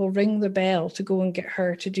water, will ring the bell to go and get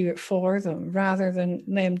her to do it for them rather than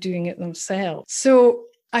them doing it themselves. So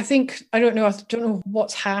I think, I don't know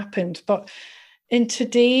what's happened, but in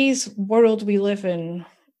today's world we live in,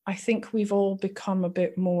 I think we've all become a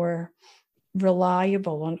bit more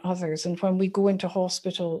reliable on others. And when we go into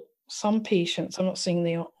hospital, some patients, I'm not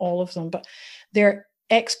saying all of them, but their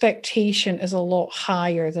expectation is a lot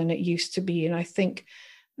higher than it used to be. And I think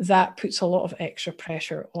that puts a lot of extra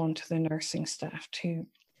pressure onto the nursing staff too.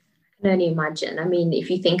 I can only imagine. I mean, if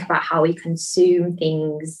you think about how we consume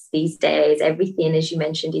things these days, everything, as you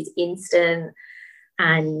mentioned, is instant.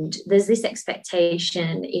 And there's this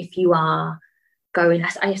expectation, if you are going,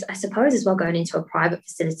 I suppose as well, going into a private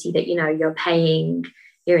facility, that, you're paying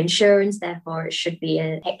your insurance, therefore it should be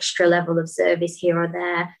an extra level of service here or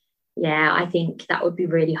there. I think that would be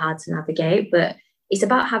really hard to navigate, but it's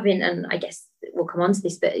about having, and I guess we'll come on to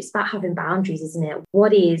this, but it's about having boundaries, isn't it?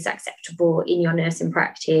 What is acceptable in your nursing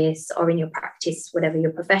practice or in your practice, whatever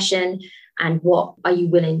your profession, and what are you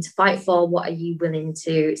willing to fight for? What are you willing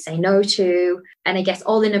to say no to? And I guess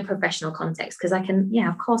all in a professional context, because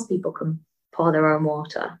of course people can pour their own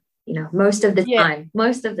water, most of the time.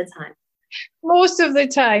 It's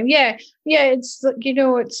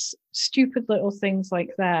it's stupid little things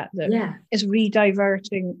like that is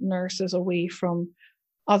rediverting nurses away from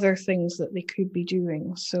other things that they could be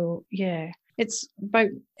doing. So it's about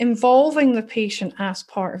involving the patient as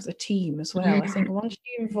part of the team as well. I think once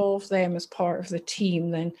you involve them as part of the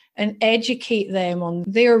team, then and educate them on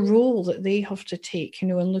their role that they have to take,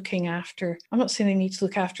 and looking after, I'm not saying they need to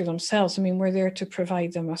look after themselves. I mean, we're there to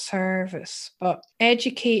provide them a service, but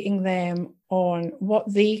educating them on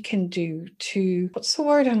what they can do to, what's the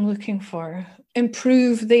word I'm looking for?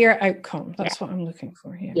 Improve their outcome. That's what I'm looking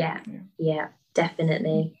for.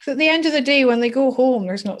 Definitely. So at the end of the day, when they go home,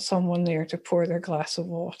 there's not someone there to pour their glass of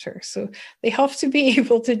water. So they have to be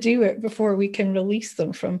able to do it before we can release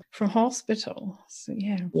them from hospital. So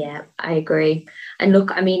I agree. And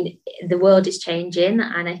look, I mean, the world is changing,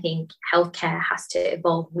 and I think healthcare has to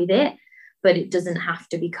evolve with it, but it doesn't have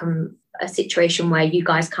to become a situation where you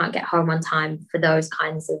guys can't get home on time for those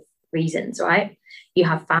kinds of reasons, right? You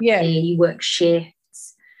have family, you work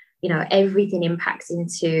shifts, everything impacts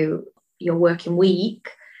into your working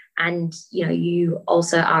week, and you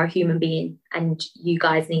also are a human being, and you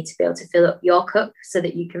guys need to be able to fill up your cup so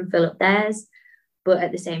that you can fill up theirs. But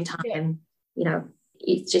at the same time,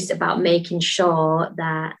 it's just about making sure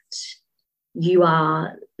that you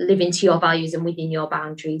are living to your values and within your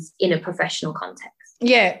boundaries in a professional context.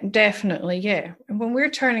 Yeah, definitely. Yeah. And when we're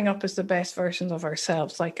turning up as the best versions of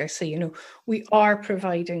ourselves, like I say, you know, we are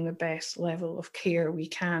providing the best level of care we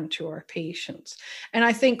can to our patients. And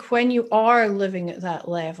I think when you are living at that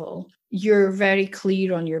level, you're very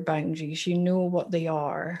clear on your boundaries. You know what they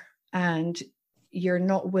are, and you're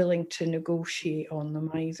not willing to negotiate on them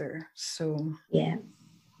either. So, yeah,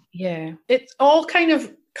 it all kind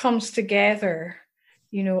of comes together,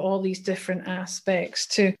 you know, all these different aspects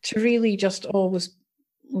to really just always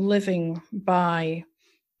living by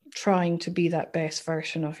trying to be that best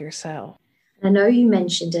version of yourself. I know you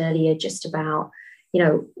mentioned earlier just about, you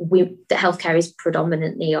know, the healthcare is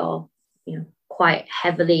predominantly or, you know, quite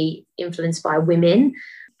heavily influenced by women.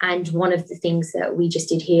 And one of the things that we just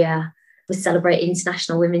did here was celebrate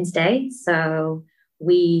International Women's Day. So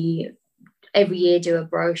we every year do a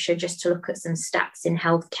brochure just to look at some stats in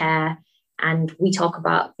healthcare. And we talk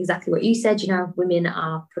about exactly what you said, you know, women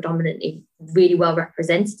are predominantly really well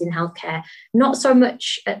represented in healthcare, not so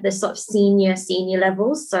much at the sort of senior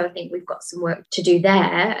levels. So I think we've got some work to do there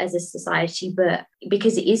as a society, but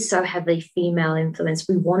because it is so heavily female influenced,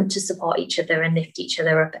 we want to support each other and lift each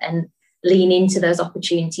other up and lean into those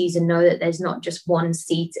opportunities and know that there's not just one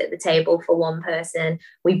seat at the table for one person.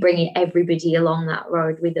 We bring everybody along that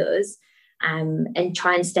road with us, and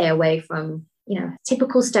try and stay away from, you know,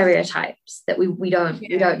 typical stereotypes that we don't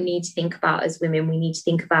need to think about as women. We need to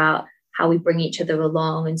think about how we bring each other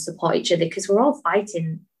along and support each other, because we're all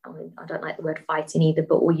fighting. I mean, I don't like the word fighting either,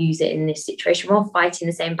 but we'll use it in this situation. We're all fighting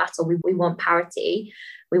the same battle. We want parity.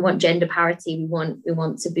 We want gender parity. We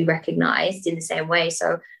want to be recognised in the same way.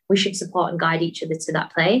 So we should support and guide each other to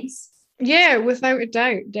that place. Yeah, without a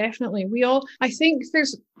doubt, definitely. I think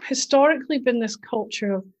there's historically been this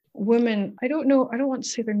culture of women, I don't want to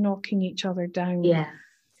say they're knocking each other down. Yeah.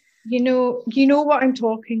 You know what I'm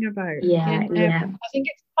talking about. Yeah. I think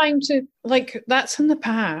it's time to, like, that's in the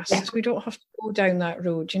past. Yeah. We don't have to go down that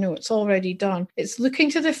road. You know, it's already done. It's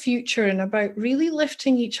looking to the future and about really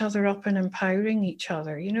lifting each other up and empowering each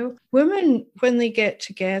other. You know, women, when they get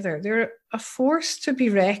together, they're a force to be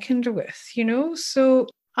reckoned with, you know. So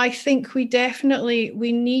I think we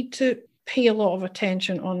need to pay a lot of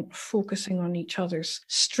attention on focusing on each other's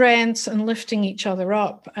strengths and lifting each other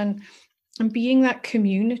up and being that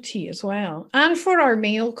community as well. And for our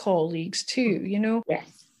male colleagues too, you know. Yes.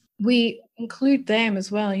 We include them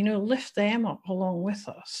as well, you know, lift them up along with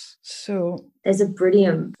us. So there's a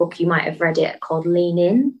brilliant book, you might have read it, called Lean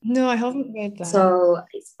In. No, I haven't read that. So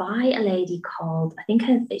it's by a lady called, I think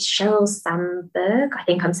it's Sheryl Sandberg. I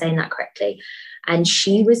think I'm saying that correctly. And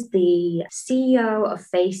she was the CEO of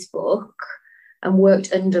Facebook and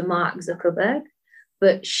worked under Mark Zuckerberg.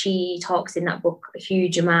 But she talks in that book a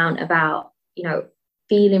huge amount about, you know,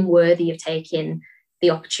 feeling worthy of taking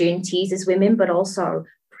the opportunities as women, but also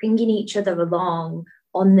bringing each other along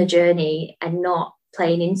on the journey and not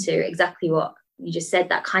playing into exactly what you just said,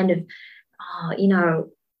 that kind of, you know,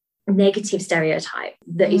 negative stereotype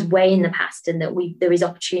that is way in the past, and that there is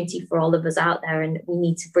opportunity for all of us out there, and we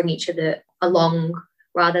need to bring each other along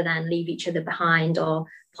rather than leave each other behind or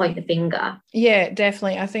point the finger. Yeah,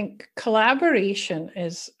 definitely. I think collaboration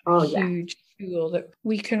is a huge tool that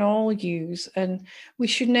we can all use, and we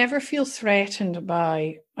should never feel threatened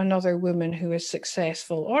by another woman who is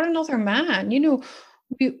successful or another man. You know,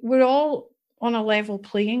 we're all on a level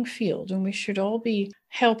playing field, and we should all be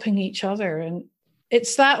helping each other. And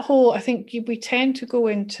it's that whole, I think we tend to go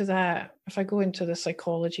into that, if I go into the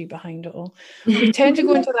psychology behind it all, we tend to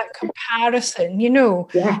go into that comparison, you know,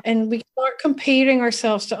 and we start comparing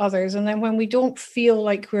ourselves to others. And then when we don't feel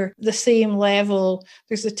like we're the same level,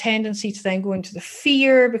 there's a tendency to then go into the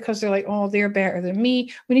fear, because they're like, oh, they're better than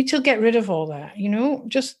me. We need to get rid of all that, you know,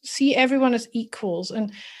 just see everyone as equals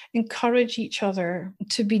and encourage each other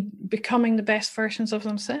to be becoming the best versions of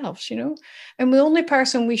themselves, you know. And the only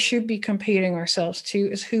person we should be comparing ourselves to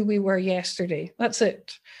is who we were yesterday. That's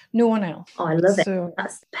it. No one else. Oh, I love it.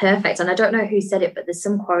 That's perfect. And I don't know who said it, but there's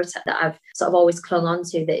some quote that I've sort of always clung on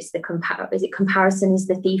to, that it's comparison is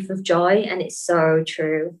the thief of joy. And it's so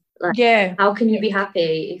true. Like, how can you be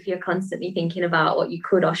happy if you're constantly thinking about what you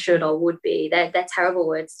could or should or would be? They're terrible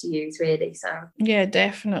words to use, really. So yeah,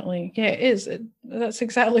 definitely. Yeah, it is. That's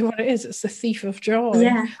exactly what it is. It's the thief of joy.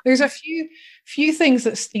 Yeah. There's a few things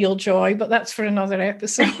that steal joy, but that's for another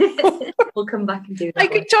episode. We'll come back and do that. I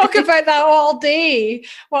could talk about that all day,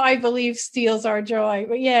 what I believe steals our joy.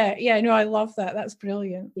 But no, I love that. That's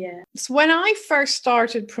brilliant. Yeah. So when I first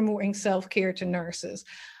started promoting self-care to nurses,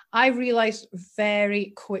 I realized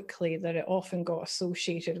very quickly that it often got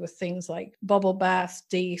associated with things like bubble baths,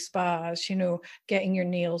 day spas, getting your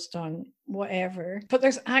nails done, whatever. But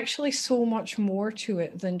there's actually so much more to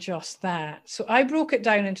it than just that. So I broke it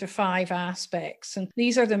down into 5 aspects. And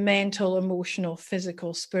these are the mental, emotional,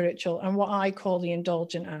 physical, spiritual, and what I call the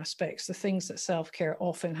indulgent aspects, the things that self-care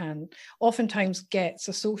oftentimes gets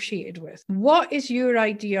associated with. What is your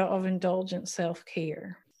idea of indulgent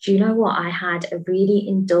self-care? Do you know what? I had a really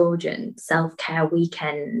indulgent self-care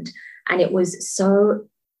weekend, and it was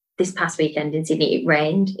this past weekend in Sydney, it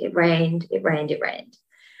rained.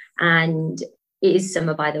 And it is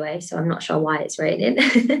summer, by the way, so I'm not sure why it's raining.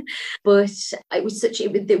 But it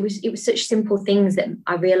was such simple things that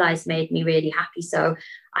I realized made me really happy. So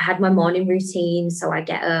I had my morning routine. So I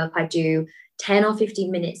get up, I do 10 or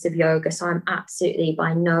 15 minutes of yoga. So I'm absolutely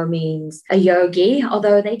by no means a yogi,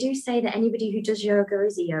 although they do say that anybody who does yoga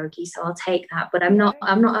is a yogi. So I'll take that. But I'm not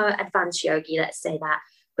an advanced yogi, let's say that.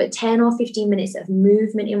 But 10 or 15 minutes of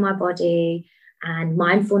movement in my body and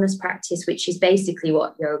mindfulness practice, which is basically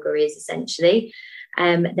what yoga is essentially.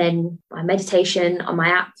 Then my meditation on my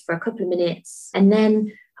app for a couple of minutes. And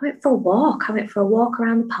then I went for a walk.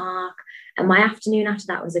 Around the park. And my afternoon after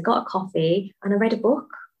that was I got a coffee and I read a book.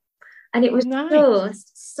 And it was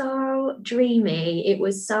just so dreamy. It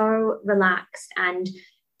was so relaxed. And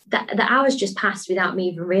the hours just passed without me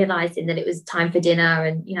even realizing that it was time for dinner.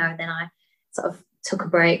 And, then I sort of took a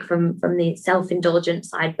break from the self-indulgent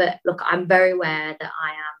side. But look, I'm very aware that I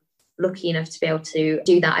am lucky enough to be able to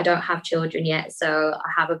do that. I don't have children yet, so I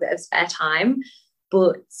have a bit of spare time.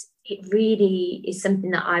 But it really is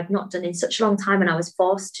something that I've not done in such a long time, and I was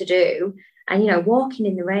forced to do. And, walking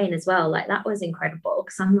in the rain as well, like that was incredible,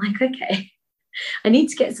 because I'm like, okay, I need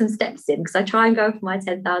to get some steps in, because I try and go for my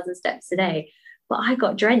 10,000 steps a day. But I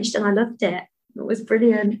got drenched and I loved it. It was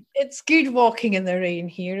brilliant. It's good walking in the rain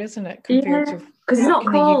here, isn't it? Compared to because it's not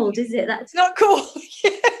cold, is it? That's not cold.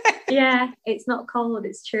 Yeah, it's not cold.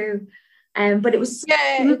 It's true. But it was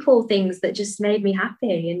simple things that just made me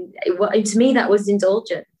happy, and to me that was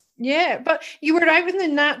indulgent. Yeah, but you were out in the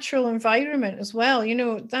natural environment as well.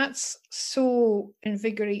 That's so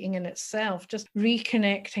invigorating in itself, just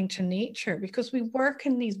reconnecting to nature, because we work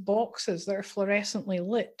in these boxes that are fluorescently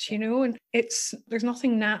lit, and there's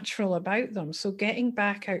nothing natural about them. So getting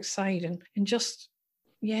back outside and just,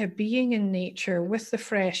 being in nature with the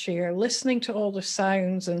fresh air, listening to all the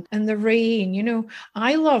sounds and the rain,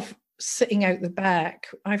 I love sitting out the back.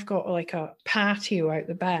 I've got like a patio out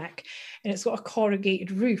the back, and it's got a corrugated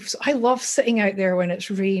roof. So I love sitting out there when it's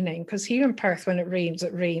raining, because here in Perth, when it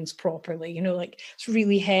rains properly, like it's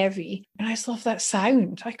really heavy. And I just love that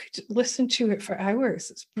sound. I could listen to it for hours.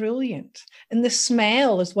 It's brilliant. And the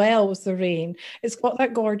smell as well with the rain. It's got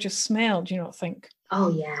that gorgeous smell. Do you not think? Oh,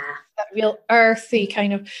 yeah. That real earthy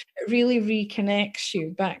kind of, it really reconnects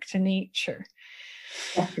you back to nature.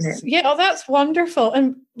 Definitely. Yeah, that's wonderful.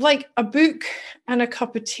 And like a book and a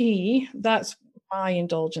cup of tea, that's my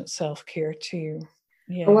indulgent self-care too.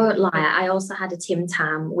 Yeah. I won't lie, I also had a Tim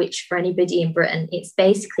Tam, which for anybody in Britain, it's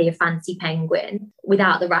basically a fancy penguin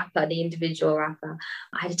without the wrapper, the individual wrapper.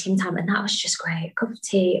 I had a Tim Tam, and that was just great. A cup of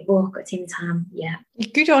tea, a book, a Tim Tam. Yeah.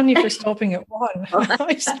 Good on you for stopping at one.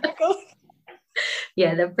 I struggle.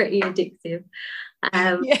 Yeah, they're pretty addictive.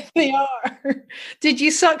 Yeah, they are. Did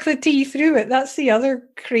you suck the tea through it? That's the other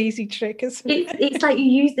crazy trick, isn't it? It's like you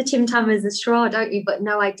use the Tim Tam as a straw, don't you? But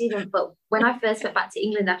no, I didn't. But when I first went back to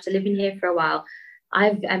England after living here for a while,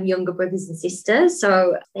 I've younger brothers and sisters.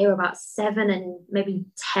 So they were about 7 and maybe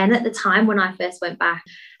 10 at the time when I first went back.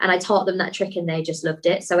 And I taught them that trick and they just loved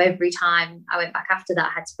it. So every time I went back after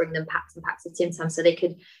that, I had to bring them packs and packs of Tim Tam so they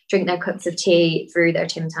could drink their cups of tea through their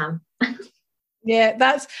Tim Tam. Yeah,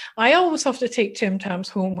 I always have to take Tim Tams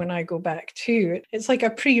home when I go back too. It's like a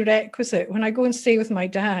prerequisite. When I go and stay with my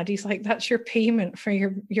dad, he's like, that's your payment for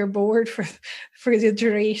your board for the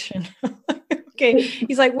duration. Okay.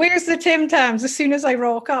 He's like, where's the Tim Tams? As soon as I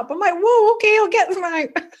rock up, I'm like, whoa, okay, I'll get them out.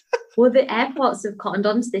 Well, the airports have cottoned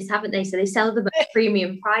onto this, haven't they? So they sell them at a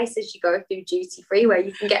premium price as you go through duty free, where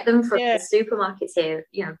you can get them from the supermarkets here,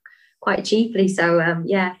 quite cheaply. So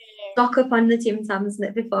stock up on the Tim Tams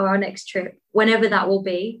before our next trip, whenever that will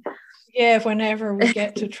be. Yeah, whenever we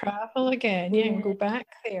get to travel again, and go back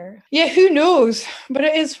there. Yeah, who knows? But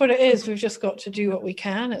it is what it is. We've just got to do what we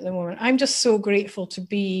can at the moment. I'm just so grateful to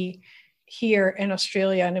be here in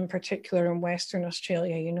Australia, and in particular in Western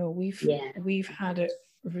Australia. We've had it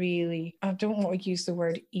really, I don't want to use the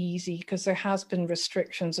word easy, because there has been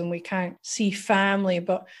restrictions and we can't see family,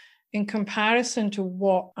 but in comparison to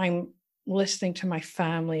what I'm listening to my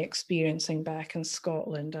family experiencing back in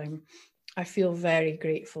Scotland, I feel very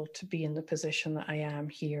grateful to be in the position that I am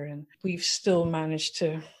here, and we've still managed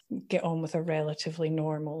to get on with a relatively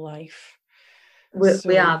normal life.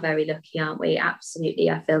 We are very lucky, aren't we? Absolutely.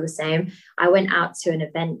 I feel the same. I went out to an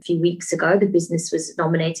event a few weeks ago. The business was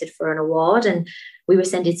nominated for an award, and we were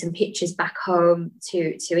sending some pictures back home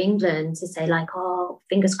to England to say, like, oh,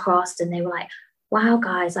 fingers crossed. And they were like, wow,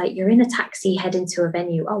 guys, like, you're in a taxi heading to a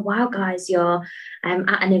venue. Oh, wow, guys, you're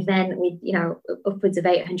at an event with, you know, upwards of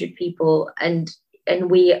 800 people, and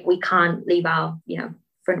we can't leave our, you know,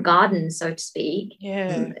 front garden, so to speak.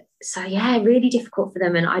 Yeah. So yeah, really difficult for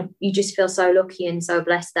them. And you just feel so lucky and so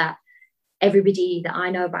blessed that everybody that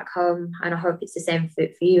I know back home, and I hope it's the same for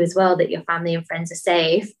you as well, that your family and friends are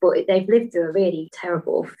safe, but they've lived through a really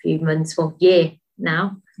terrible few months, well, year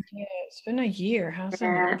now. Yeah, it's been a year, hasn't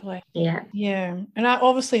it? Like, yeah. And I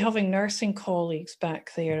obviously having nursing colleagues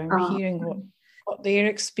back there, I'm hearing what they're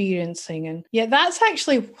experiencing. And yeah, that's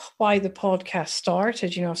actually why the podcast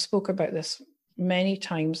started. You know, I've spoke about this many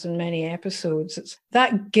times in many episodes. It's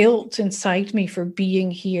that guilt inside me for being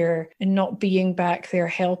here and not being back there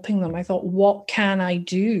helping them. I thought, what can I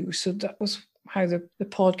do? So that was how the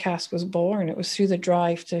podcast was born. It was through the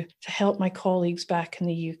drive to help my colleagues back in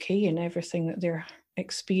the UK and everything that they're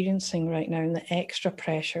experiencing right now, and the extra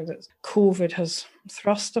pressure that COVID has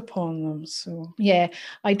thrust upon them. So yeah,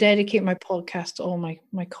 I dedicate my podcast to all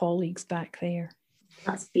my colleagues back there.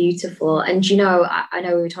 That's beautiful. And you know, I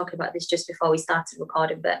know we were talking about this just before we started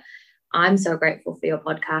recording, but I'm so grateful for your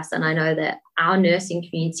podcast. And I know that our nursing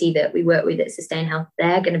community that we work with at Sustain Health,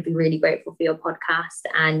 they're going to be really grateful for your podcast.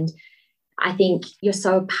 And I think you're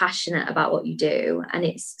so passionate about what you do, and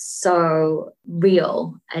it's so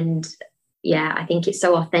real. And yeah, I think it's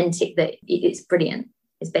so authentic that it's brilliant,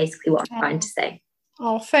 is basically what I'm trying to say.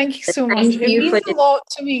 Oh, thank you so much. It means a lot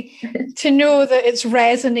to me to know that it's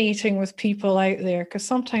resonating with people out there, because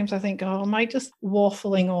sometimes I think, oh, am I just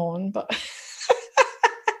waffling on? But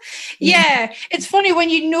yeah, it's funny when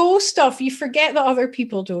you know stuff, you forget that other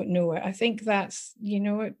people don't know it. I think that's, you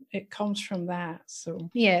know, it comes from that. So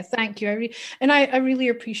yeah, thank you. I really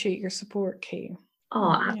appreciate your support, Kate.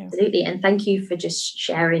 Oh, absolutely. Yeah. And thank you for just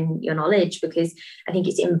sharing your knowledge, because I think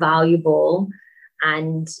it's invaluable.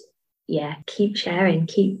 And yeah, keep sharing,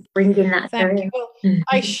 keep bringing that through. Well,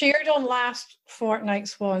 I shared on last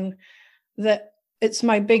fortnight's one that it's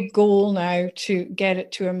my big goal now to get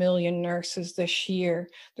it to 1 million nurses this year.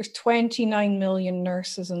 There's 29 million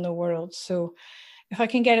nurses in the world. So if I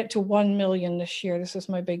can get it to 1 million this year, this is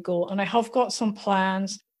my big goal. And I have got some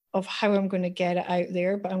plans of how I'm going to get it out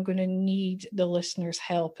there, but I'm going to need the listeners'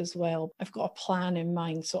 help as well. I've got a plan in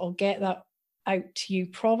mind, so I'll get that out to you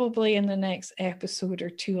probably in the next episode or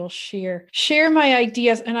two. I'll share my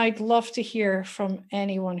ideas, and I'd love to hear from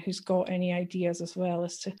anyone who's got any ideas as well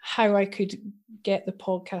as to how I could get the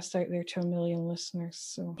podcast out there to 1 million listeners.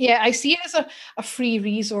 So yeah, I see it as a free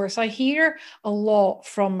resource. I hear a lot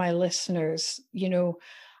from my listeners, you know,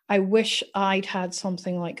 I wish I'd had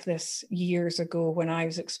something like this years ago when I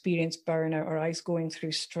was experiencing burnout or I was going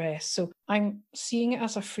through stress. So I'm seeing it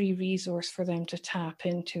as a free resource for them to tap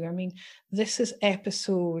into. I mean, this is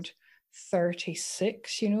episode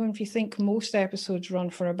 36, you know, and if you think most episodes run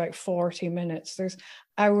for about 40 minutes, there's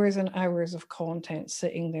hours and hours of content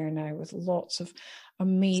sitting there now with lots of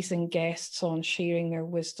amazing guests on sharing their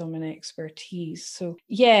wisdom and expertise. So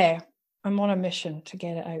yeah, I'm on a mission to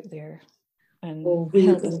get it out there. And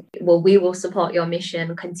we will support your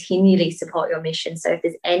mission, continually support your mission. So if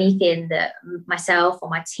there's anything that myself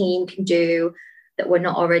or my team can do that we're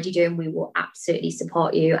not already doing, we will absolutely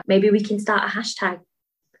support you. Maybe we can start a hashtag.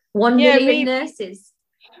 1 million nurses.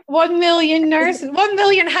 1 million nurses, 1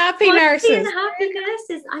 million happy nurses. 1 million happy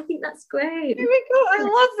nurses. I think that's great. Here we go. I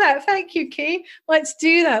love that. Thank you, Kay. Let's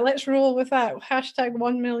do that. Let's roll with that. Hashtag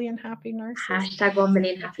 1 million happy nurses. Hashtag 1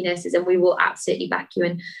 million happy nurses. And we will absolutely back you.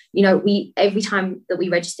 And, you know, every time that we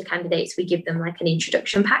register candidates, we give them like an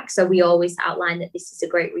introduction pack. So we always outline that this is a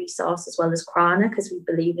great resource as well as Krana, because we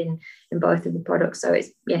believe in both of the products. So it's,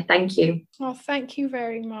 yeah, thank you. Oh, thank you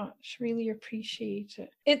very much. Really appreciate it.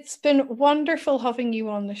 It's been wonderful having you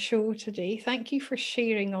on the show today. Thank you for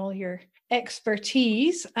sharing all your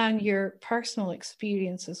expertise and your personal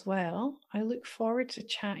experience as well. I look forward to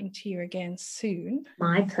chatting to you again soon.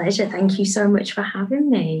 My pleasure. Thank you so much for having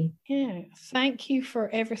me. Yeah, thank you for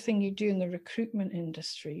everything you do in the recruitment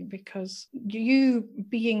industry, because you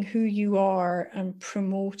being who you are and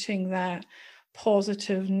promoting that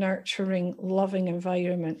positive, nurturing, loving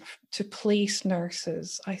environment to place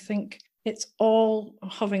nurses, I think it's all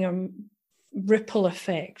having a ripple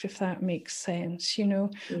effect, if that makes sense. You know,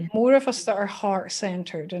 more of us that are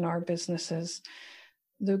heart-centered in our businesses,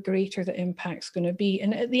 the greater the impact's going to be.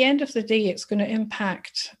 And at the end of the day, it's going to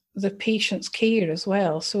impact the patient's care as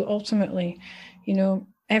well. So ultimately,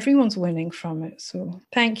 everyone's winning from it. So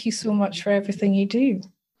thank you so much for everything you do.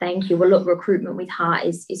 Thank you. Well, look, Recruitment with Heart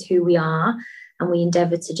is who we are, and we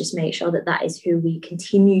endeavour to just make sure that is who we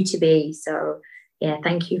continue to be. So yeah,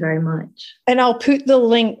 thank you very much. And I'll put the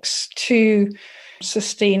links to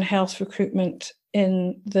Sustain Health Recruitment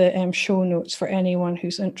in the show notes for anyone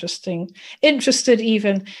who's interested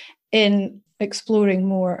even in exploring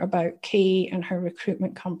more about Kay and her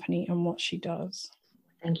recruitment company and what she does.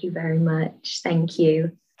 Thank you very much. Thank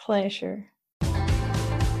you. Pleasure.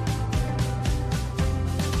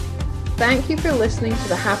 Thank you for listening to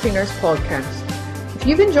the Happy Nurse podcast. If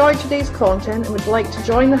you've enjoyed today's content and would like to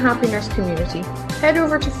join the Happy Nurse community, head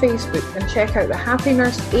over to Facebook and check out the Happy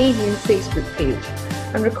Nurse AU Facebook page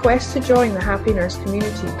and request to join the Happy Nurse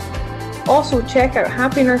community. Also, check out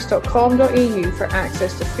happynurse.com.au for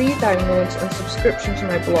access to free downloads and subscription to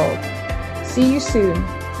my blog. See you soon,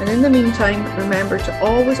 and in the meantime, remember to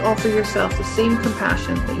always offer yourself the same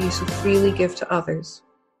compassion that you so freely give to others.